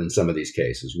rule in some of these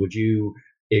cases? Would you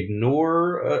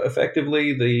ignore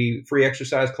effectively the free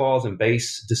exercise clause and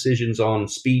base decisions on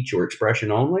speech or expression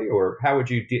only, or how would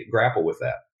you grapple with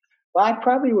that? Well, I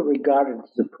probably would regard it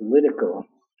as a political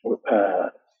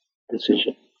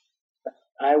decision.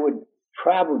 I would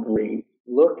probably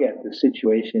look at the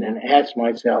situation and ask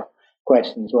myself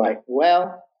questions like,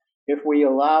 well, if we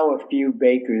allow a few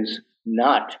bakers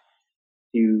not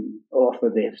to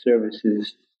offer their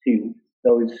services to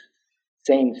those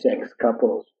same-sex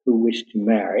couples who wish to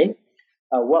marry,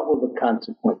 what will the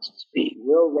consequences be?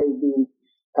 Will they be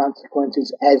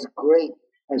consequences as great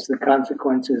as the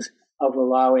consequences of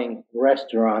allowing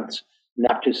restaurants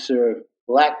not to serve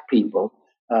black people,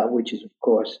 which is,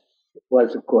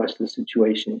 was of course the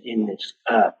situation in this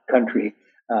country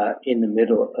in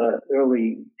the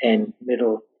early and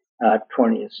middle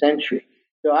 20th century?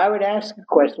 So I would ask the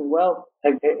question, well,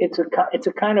 it's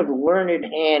a kind of learned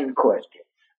hand question.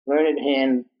 Learned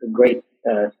Hand, the great,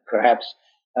 perhaps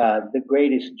the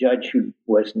greatest judge who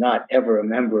was not ever a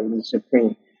member of the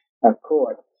Supreme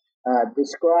Court,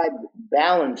 described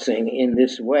balancing in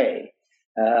this way.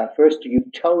 First, you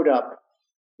toed up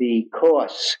the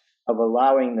costs of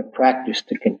allowing the practice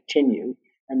to continue,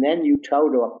 and then you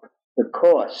toed up the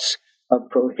costs of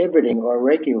prohibiting or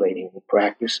regulating the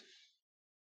practice,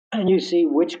 and you see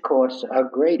which costs are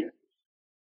greater.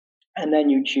 And then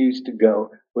you choose to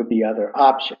go with the other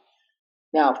option.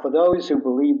 Now, for those who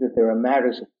believe that there are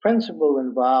matters of principle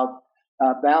involved,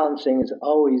 balancing is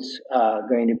always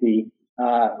going to be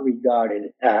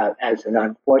regarded as an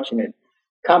unfortunate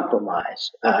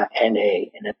compromise and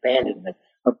an abandonment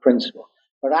of principle.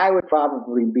 But I would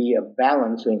probably be a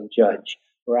balancing judge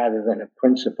rather than a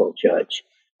principle judge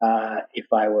if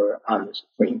I were on the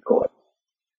Supreme Court.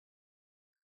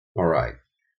 All right.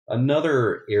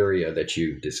 Another area that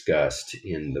you've discussed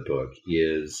in the book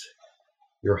is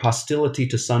your hostility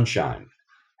to sunshine.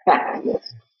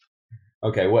 Yes.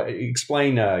 Okay, well,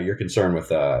 explain your concern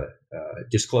with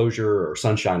disclosure or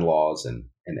sunshine laws and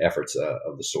efforts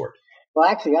of the sort. Well,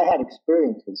 actually, I had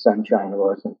experience with sunshine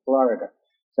laws in Florida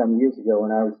some years ago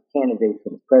when I was a candidate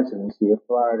for the presidency of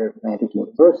Florida Atlantic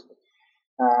University.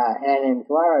 And in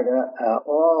Florida,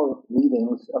 all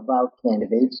meetings about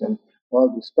candidates and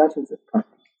all discussions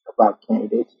about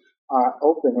candidates are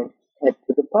open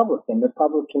to the public, and the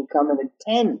public can come and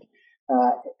attend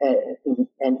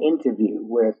an interview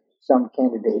where some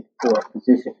candidate for a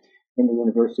position in the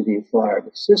University of Florida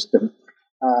system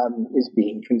is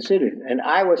being considered. And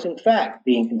I was, in fact,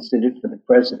 being considered for the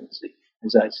presidency,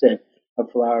 as I said, of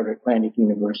Florida Atlantic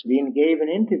University, and gave an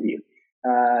interview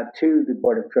to the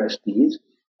Board of Trustees.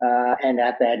 And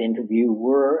at that interview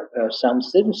were some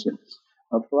citizens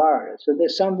of Florida. So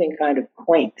there's something kind of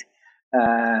quaint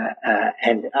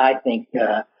and I think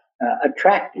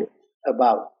attractive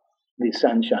about the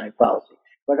sunshine policy.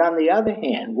 But on the other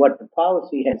hand, what the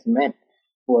policy has meant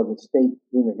for the state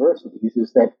universities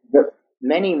is that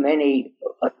many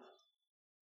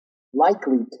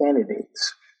likely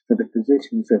candidates for the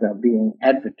positions that are being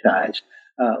advertised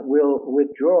will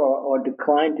withdraw or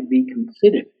decline to be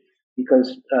considered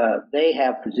because they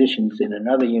have positions in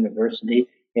another university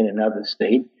in another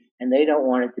state, and they don't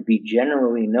want it to be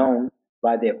generally known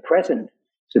by their present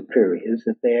superiors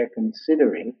that they are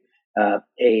considering a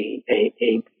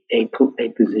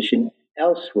position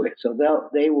elsewhere. So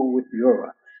they will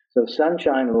withdraw. So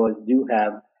sunshine laws do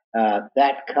have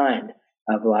that kind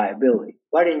of liability.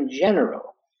 But in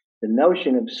general, the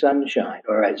notion of sunshine,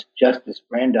 or as Justice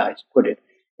Brandeis put it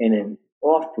in an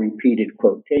oft-repeated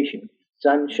quotation,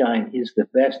 sunshine is the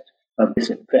best of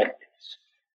disinfectants.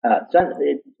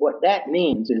 What that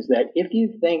means is that if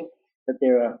you think that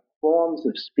there are forms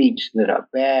of speech that are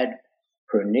bad,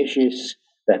 pernicious,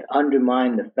 that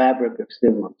undermine the fabric of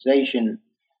civilization,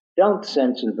 don't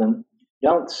censor them,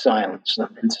 don't silence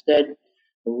them. Instead,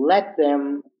 let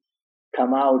them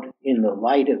come out in the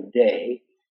light of day,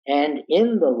 and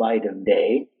in the light of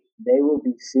day, they will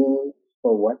be seen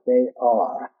for what they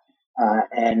are,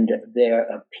 and their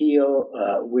appeal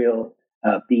will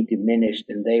be diminished,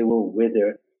 and they will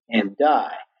wither and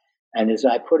die. And as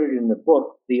I put it in the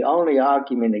book, the only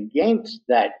argument against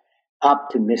that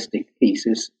optimistic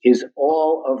thesis is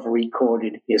all of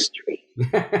recorded history.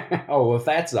 Oh, well, if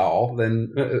that's all,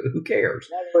 then who cares?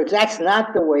 In other words, that's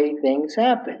not the way things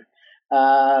happen.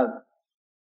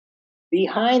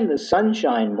 Behind the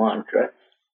sunshine mantra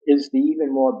is the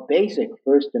even more basic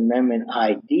First Amendment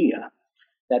idea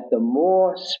that the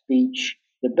more speech,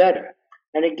 the better.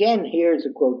 And again, here's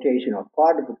a quotation, or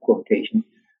part of a quotation,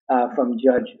 from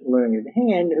Judge Learned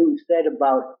Hand, who said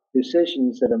about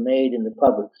decisions that are made in the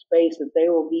public space that they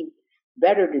will be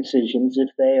better decisions if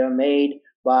they are made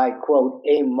by, quote,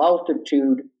 a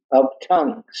multitude of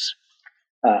tongues,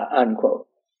 unquote.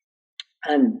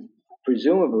 And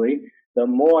presumably, the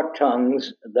more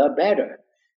tongues, the better.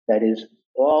 That is,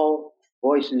 all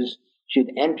voices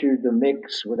should enter the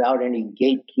mix without any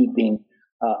gatekeeping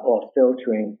or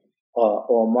filtering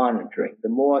or monitoring. The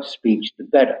more speech, the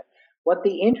better. What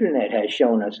the internet has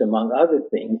shown us, among other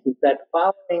things, is that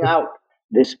following out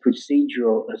this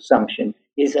procedural assumption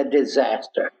is a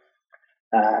disaster,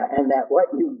 and that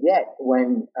what you get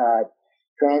when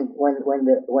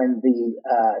the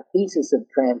thesis of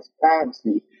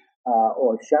transparency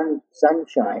or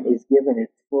sunshine is given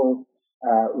its full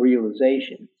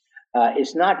realization,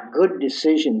 it's not good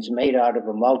decisions made out of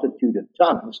a multitude of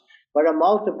tongues, but a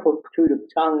multitude of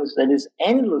tongues that is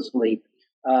endlessly,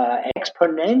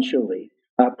 exponentially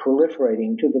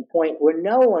proliferating to the point where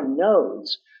no one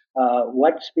knows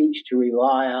what speech to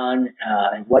rely on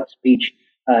and what speech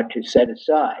to set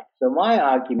aside. So my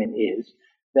argument is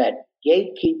that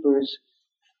gatekeepers,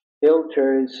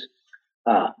 filters,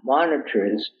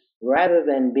 monitors, rather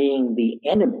than being the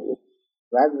enemy,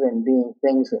 rather than being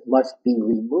things that must be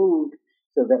removed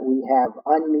so that we have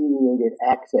unmediated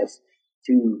access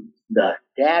to the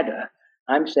data,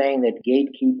 I'm saying that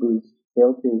gatekeepers,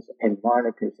 filters, and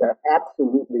monitors are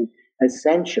absolutely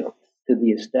essential to the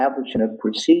establishment of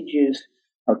procedures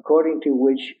according to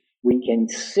which we can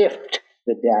sift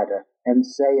the data and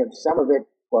say of some of it,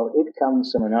 well, it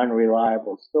comes from an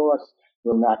unreliable source,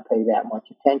 we'll not pay that much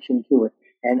attention to it.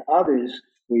 And others,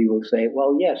 we will say,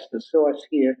 well, yes, the source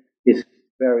here is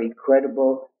very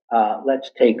credible.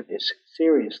 Let's take this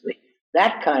seriously.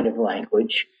 That kind of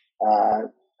language,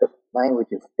 the language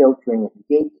of filtering and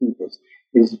gatekeepers,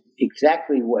 is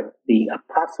exactly what the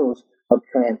apostles of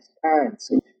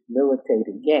transparency militate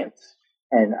against.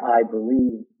 And I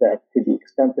believe that to the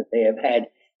extent that they have had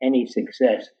any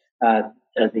success,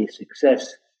 the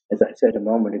success, as I said a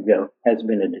moment ago, has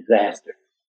been a disaster.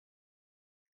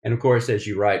 And of course, as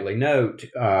you rightly note,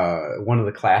 one of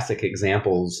the classic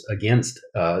examples against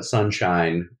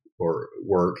sunshine or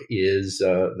work is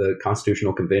the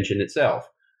Constitutional Convention itself,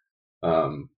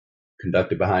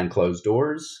 conducted behind closed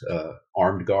doors,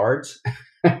 armed guards,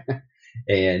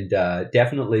 and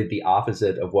definitely the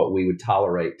opposite of what we would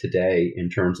tolerate today in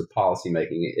terms of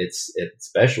policymaking. It's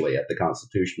especially at the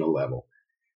constitutional level.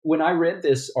 When I read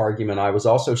this argument, I was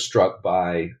also struck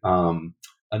by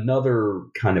another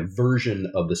kind of version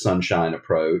of the sunshine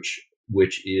approach,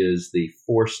 which is the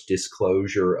forced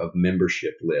disclosure of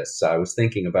membership lists. I was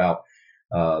thinking about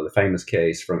the famous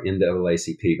case from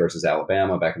NAACP versus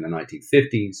Alabama back in the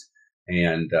 1950s,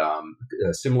 and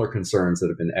similar concerns that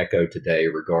have been echoed today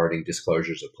regarding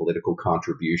disclosures of political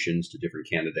contributions to different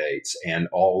candidates and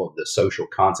all of the social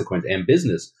consequence and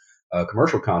business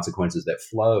commercial consequences that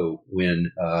flow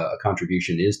when a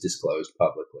contribution is disclosed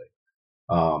publicly.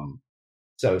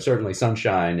 So certainly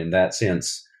sunshine in that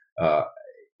sense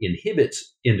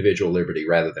inhibits individual liberty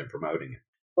rather than promoting it.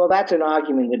 Well, that's an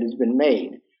argument that has been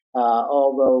made,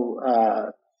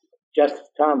 although Justice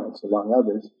Thomas, among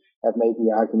others, have made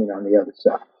the argument on the other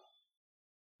side.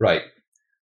 Right.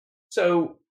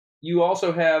 So you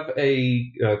also have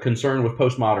a concern with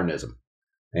postmodernism.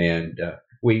 And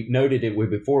we noted it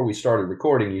before we started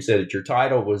recording. You said that your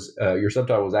title was your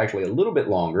subtitle was actually a little bit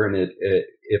longer, and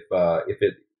if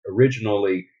it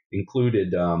originally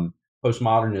included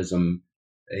postmodernism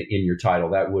in your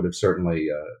title, that would have certainly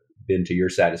been to your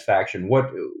satisfaction.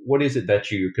 What is it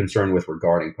that you're concerned with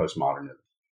regarding postmodernism?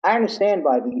 I understand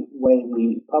by the way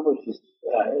we published this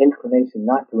inclination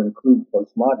not to include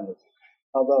postmodernism,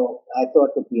 although I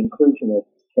thought that the inclusion of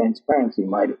transparency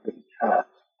might have been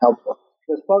helpful.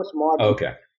 Because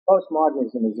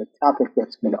postmodernism is a topic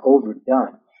that's been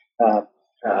overdone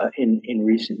in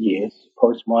recent years.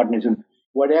 Postmodernism,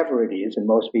 whatever it is, and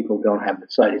most people don't have the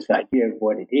slightest idea of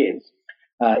what it is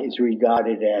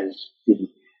regarded as the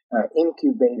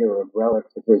incubator of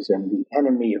relativism, the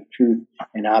enemy of truth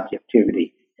and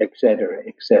objectivity, et cetera,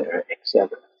 et cetera, et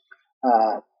cetera.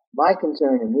 My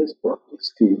concern in this book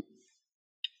is to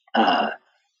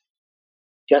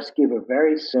just give a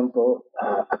very simple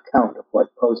account of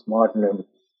what postmodernism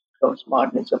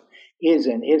is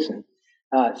and isn't,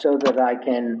 so that I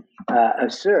can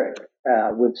assert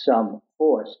with some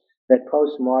force that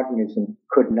postmodernism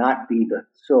could not be the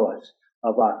source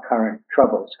of our current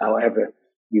troubles, however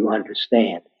you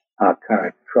understand our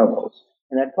current troubles.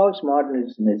 And that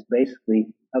postmodernism is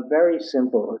basically a very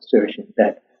simple assertion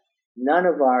that none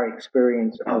of our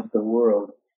experience of the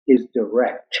world is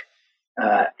direct.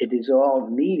 It is all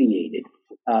mediated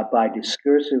by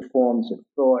discursive forms of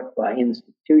thought, by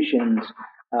institutions,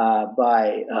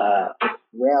 by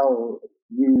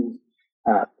well-used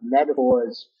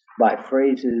metaphors, by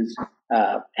phrases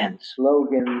and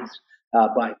slogans,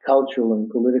 by cultural and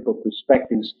political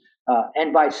perspectives,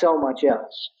 and by so much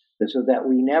else, so that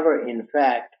we never, in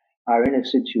fact, are in a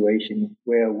situation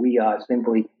where we are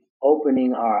simply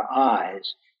opening our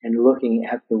eyes and looking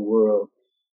at the world,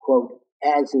 quote,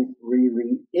 as it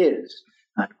really is,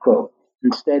 unquote.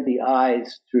 Instead, the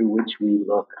eyes through which we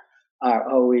look are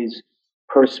always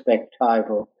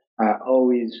perspectival, are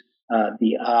always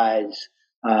the eyes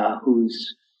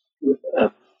whose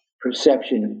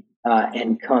perception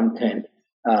and content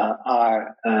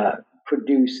are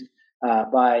produced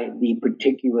by the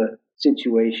particular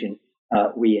situation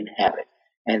we inhabit,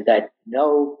 and that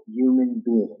no human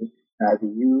being, neither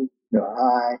you nor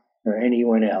I nor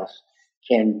anyone else,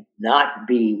 can not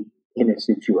be in a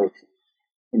situation.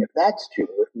 And if that's true,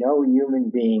 if no human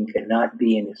being cannot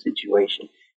be in a situation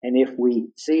And if we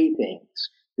see things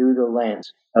through the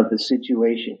lens of the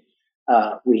situation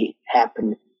we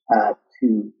happen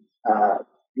to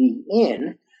be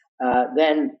in,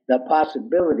 then the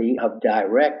possibility of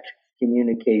direct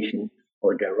communication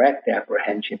or direct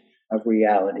apprehension of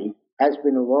reality has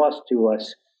been lost to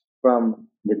us from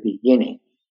the beginning.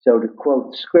 So to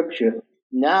quote scripture,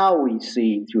 now we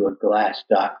see through a glass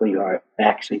darkly, or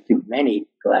actually through many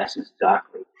glasses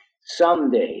darkly,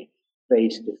 someday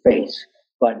face to face,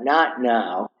 but not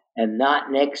now, and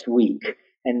not next week,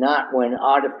 and not when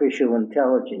artificial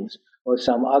intelligence or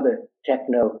some other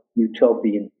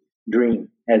techno-utopian dream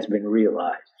has been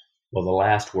realized. Well, the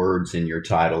last words in your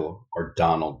title are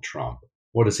Donald Trump.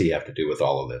 What does he have to do with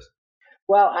all of this?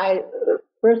 Well,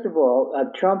 first of all,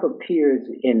 Trump appears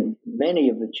in many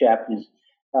of the chapters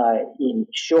in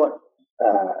short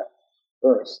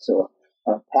bursts or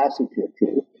a passage or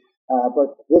two,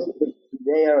 but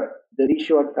these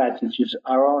short passages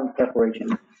are all in preparation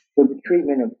for the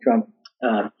treatment of Trump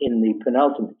in the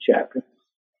penultimate chapter,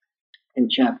 in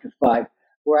chapter 5,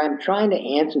 where I'm trying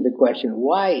to answer the question,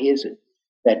 why is it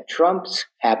that Trump's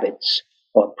habits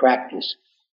or practice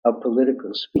of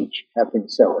political speech have been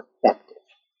so effective?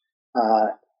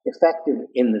 Effective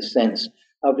in the sense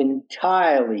of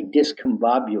entirely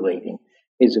discombobulating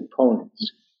his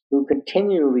opponents, who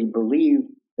continually believe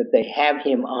that they have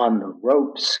him on the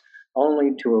ropes,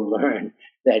 only to learn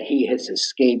that he has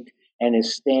escaped and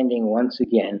is standing once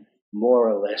again more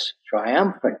or less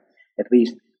triumphant, at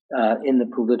least in the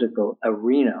political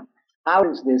arena. How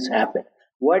does this happen?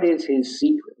 What is his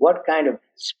secret? What kind of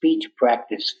speech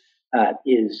practice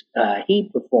is he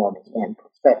performing and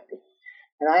perfecting?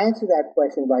 And I answer that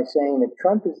question by saying that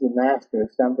Trump is the master of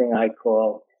something I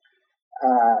call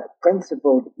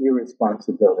principled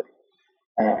irresponsibility.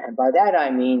 And by that I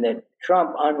mean that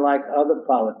Trump, unlike other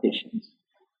politicians,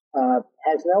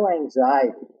 has no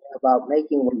anxiety about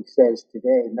making what he says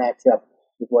today match up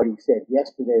with what he said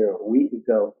yesterday or a week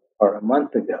ago or a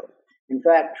month ago. In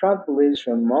fact, Trump lives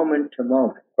from moment to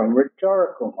moment, from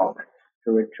rhetorical moment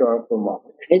to rhetorical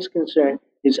moment. His concern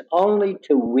is only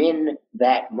to win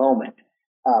that moment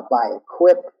by a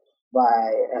quip,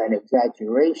 by an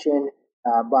exaggeration,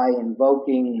 by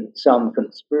invoking some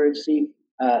conspiracy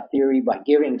theory, by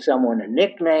giving someone a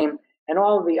nickname, and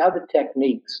all of the other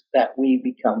techniques that we've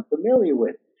become familiar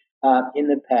with in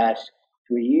the past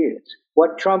 3 years.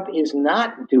 What Trump is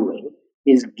not doing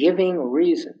is giving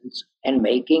reasons and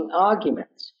making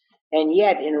arguments. And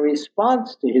yet, in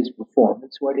response to his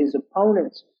performance, what his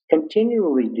opponents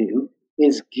continually do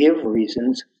is give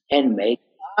reasons and make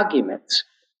arguments.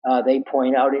 They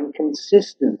point out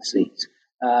inconsistencies.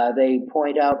 They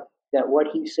point out that what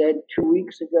he said 2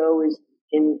 weeks ago is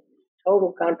in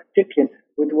total contradiction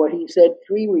with what he said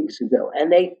 3 weeks ago.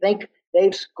 And they think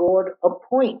they've scored a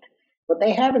point. But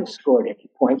they haven't scored any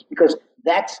points because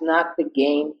that's not the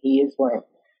game he is playing.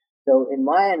 So in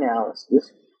my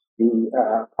analysis,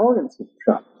 the opponents of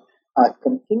Trump are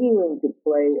continuing to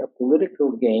play a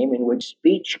political game in which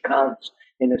speech counts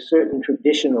in a certain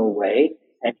traditional way,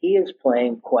 and he is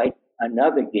playing quite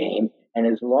another game. And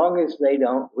as long as they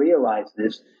don't realize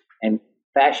this and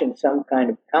fashion some kind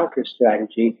of counter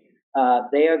strategy,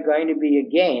 they are going to be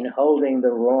again holding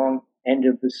the wrong end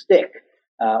of the stick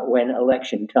when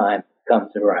election time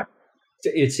comes around.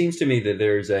 It seems to me that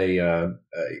there's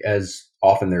as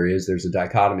often there's a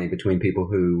dichotomy between people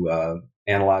who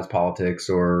analyze politics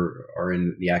or are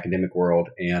in the academic world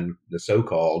and the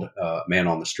so-called man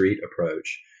on the street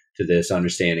approach to this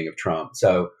understanding of Trump.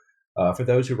 So for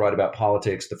those who write about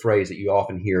politics, the phrase that you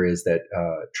often hear is that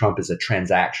Trump is a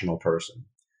transactional person,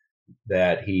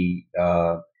 that he,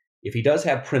 if he does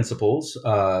have principles,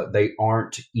 they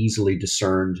aren't easily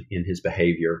discerned in his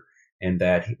behavior, and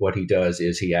that what he does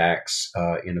is he acts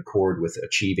in accord with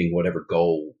achieving whatever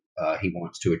goal he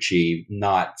wants to achieve,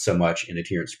 not so much in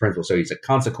adherence to principle. So he's a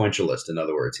consequentialist. In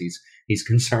other words, he's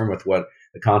concerned with what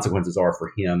the consequences are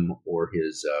for him or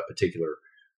his particular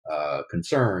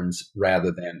concerns,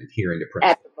 rather than adhering to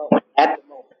principle.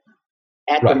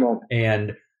 At the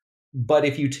moment. But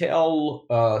if you tell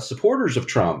supporters of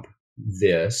Trump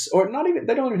this, or not even,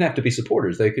 they don't even have to be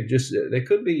supporters. They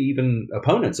could be even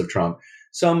opponents of Trump.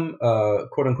 Some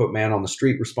quote unquote man on the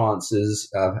street responses,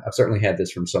 I've certainly had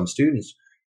this from some students,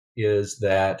 is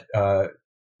that,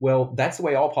 well, that's the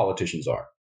way all politicians are.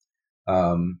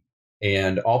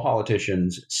 And all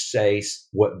politicians say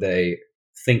what they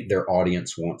think their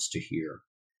audience wants to hear.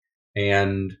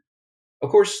 And of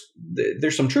course,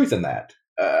 there's some truth in that.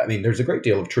 I mean, there's a great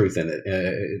deal of truth in it.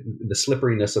 The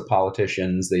slipperiness of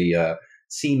politicians, the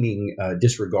seeming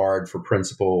disregard for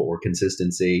principle or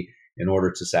consistency in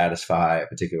order to satisfy a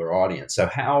particular audience. So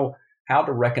how how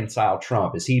to reconcile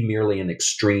Trump. Is he merely an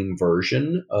extreme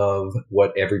version of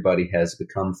what everybody has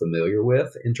become familiar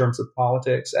with in terms of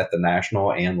politics at the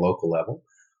national and local level?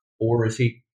 Or is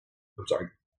he, I'm sorry.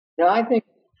 No, I think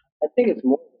it's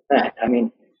more than that. I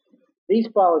mean, these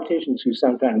politicians who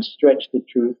sometimes stretch the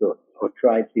truth or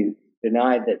try to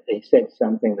deny that they said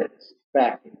something that's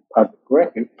fact in public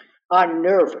record are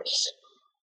nervous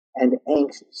and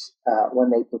anxious when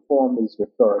they perform these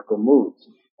rhetorical moves.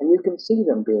 And you can see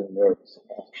them being nervous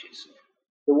and anxious.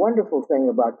 The wonderful thing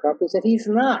about Trump is that he's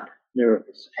not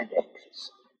nervous and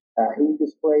anxious. He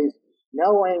displays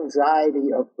no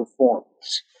anxiety of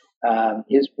performance.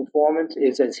 His performance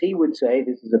is, as he would say,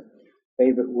 this is a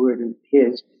favorite word of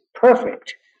his,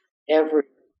 perfect every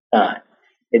time.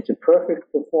 It's a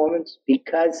perfect performance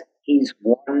because he's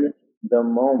won the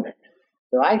moment.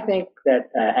 So I think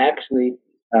that actually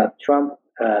Trump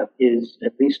is,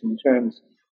 at least in terms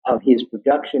of his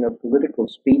production of political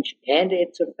speech and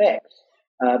its effects,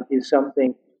 is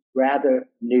something rather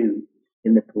new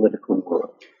in the political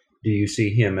world. Do you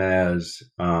see him as,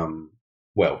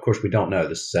 well, of course we don't know,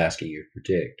 this is asking you to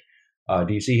predict.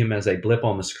 Do you see him as a blip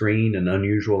on the screen, an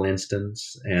unusual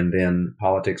instance, and then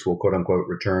politics will quote unquote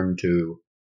return to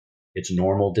its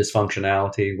normal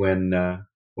dysfunctionality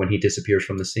when he disappears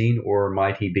from the scene, or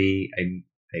might he be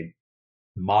a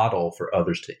model for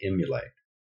others to emulate?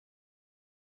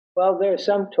 Well, there's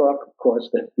some talk, of course,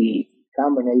 that the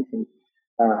combination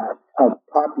of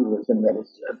populism that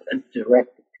is a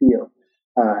direct appeal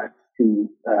to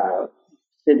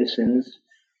citizens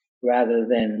rather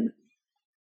than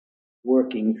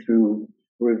working through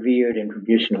revered and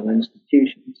traditional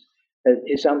institutions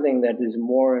is something that is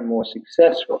more and more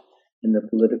successful in the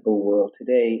political world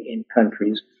today in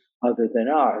countries other than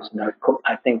ours. And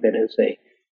I think that is a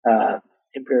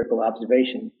empirical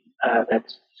observation.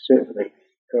 That's certainly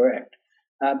correct.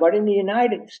 But in the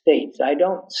United States, I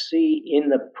don't see in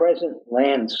the present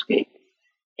landscape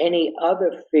any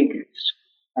other figures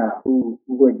who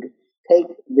would take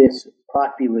this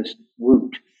populist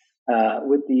route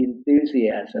with the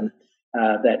enthusiasm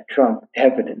that Trump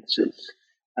evidences.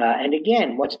 And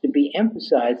again, what's to be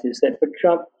emphasized is that for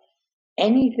Trump,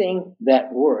 anything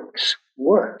that works,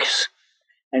 works.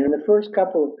 And in the first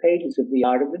couple of pages of The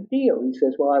Art of the Deal, he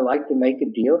says, well, I like to make a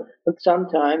deal, but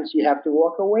sometimes you have to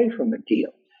walk away from a deal.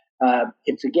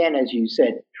 It's, again, as you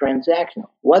said, transactional.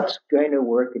 What's going to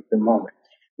work at the moment?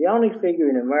 The only figure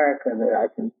in America that I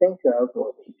can think of,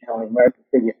 or the only American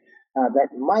figure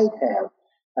that might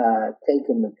have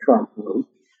taken the Trump route,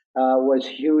 was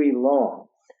Huey Long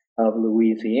of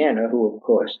Louisiana, who, of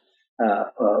course,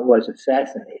 was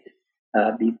assassinated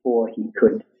before he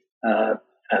could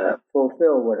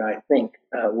fulfill what I think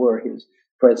were his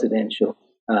presidential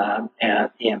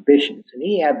ambitions. And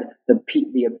he had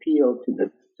the appeal to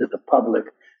the public,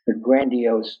 the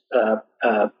grandiose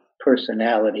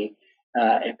personality,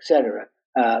 etc.,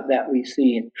 that we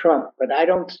see in Trump. But I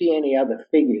don't see any other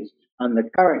figures on the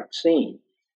current scene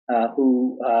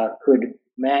who could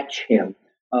match him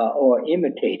or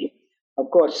imitate him. Of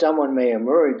course, someone may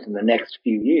emerge in the next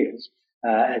few years,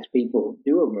 as people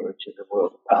do emerge in the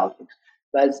world of politics.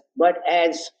 But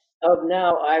as of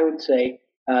now, I would say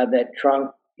that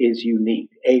Trump is unique,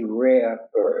 a rare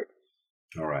bird.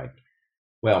 All right.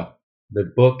 Well,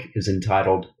 the book is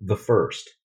entitled The First: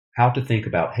 How to Think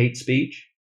About Hate Speech,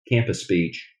 Campus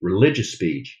Speech, Religious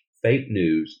Speech, Fake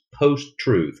News,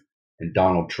 Post-Truth, and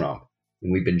Donald Trump.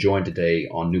 And we've been joined today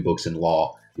on New Books in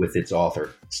Law with its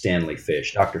author, Stanley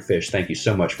Fish. Dr. Fish, thank you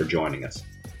so much for joining us.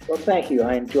 Well, thank you.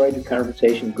 I enjoyed the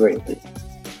conversation greatly.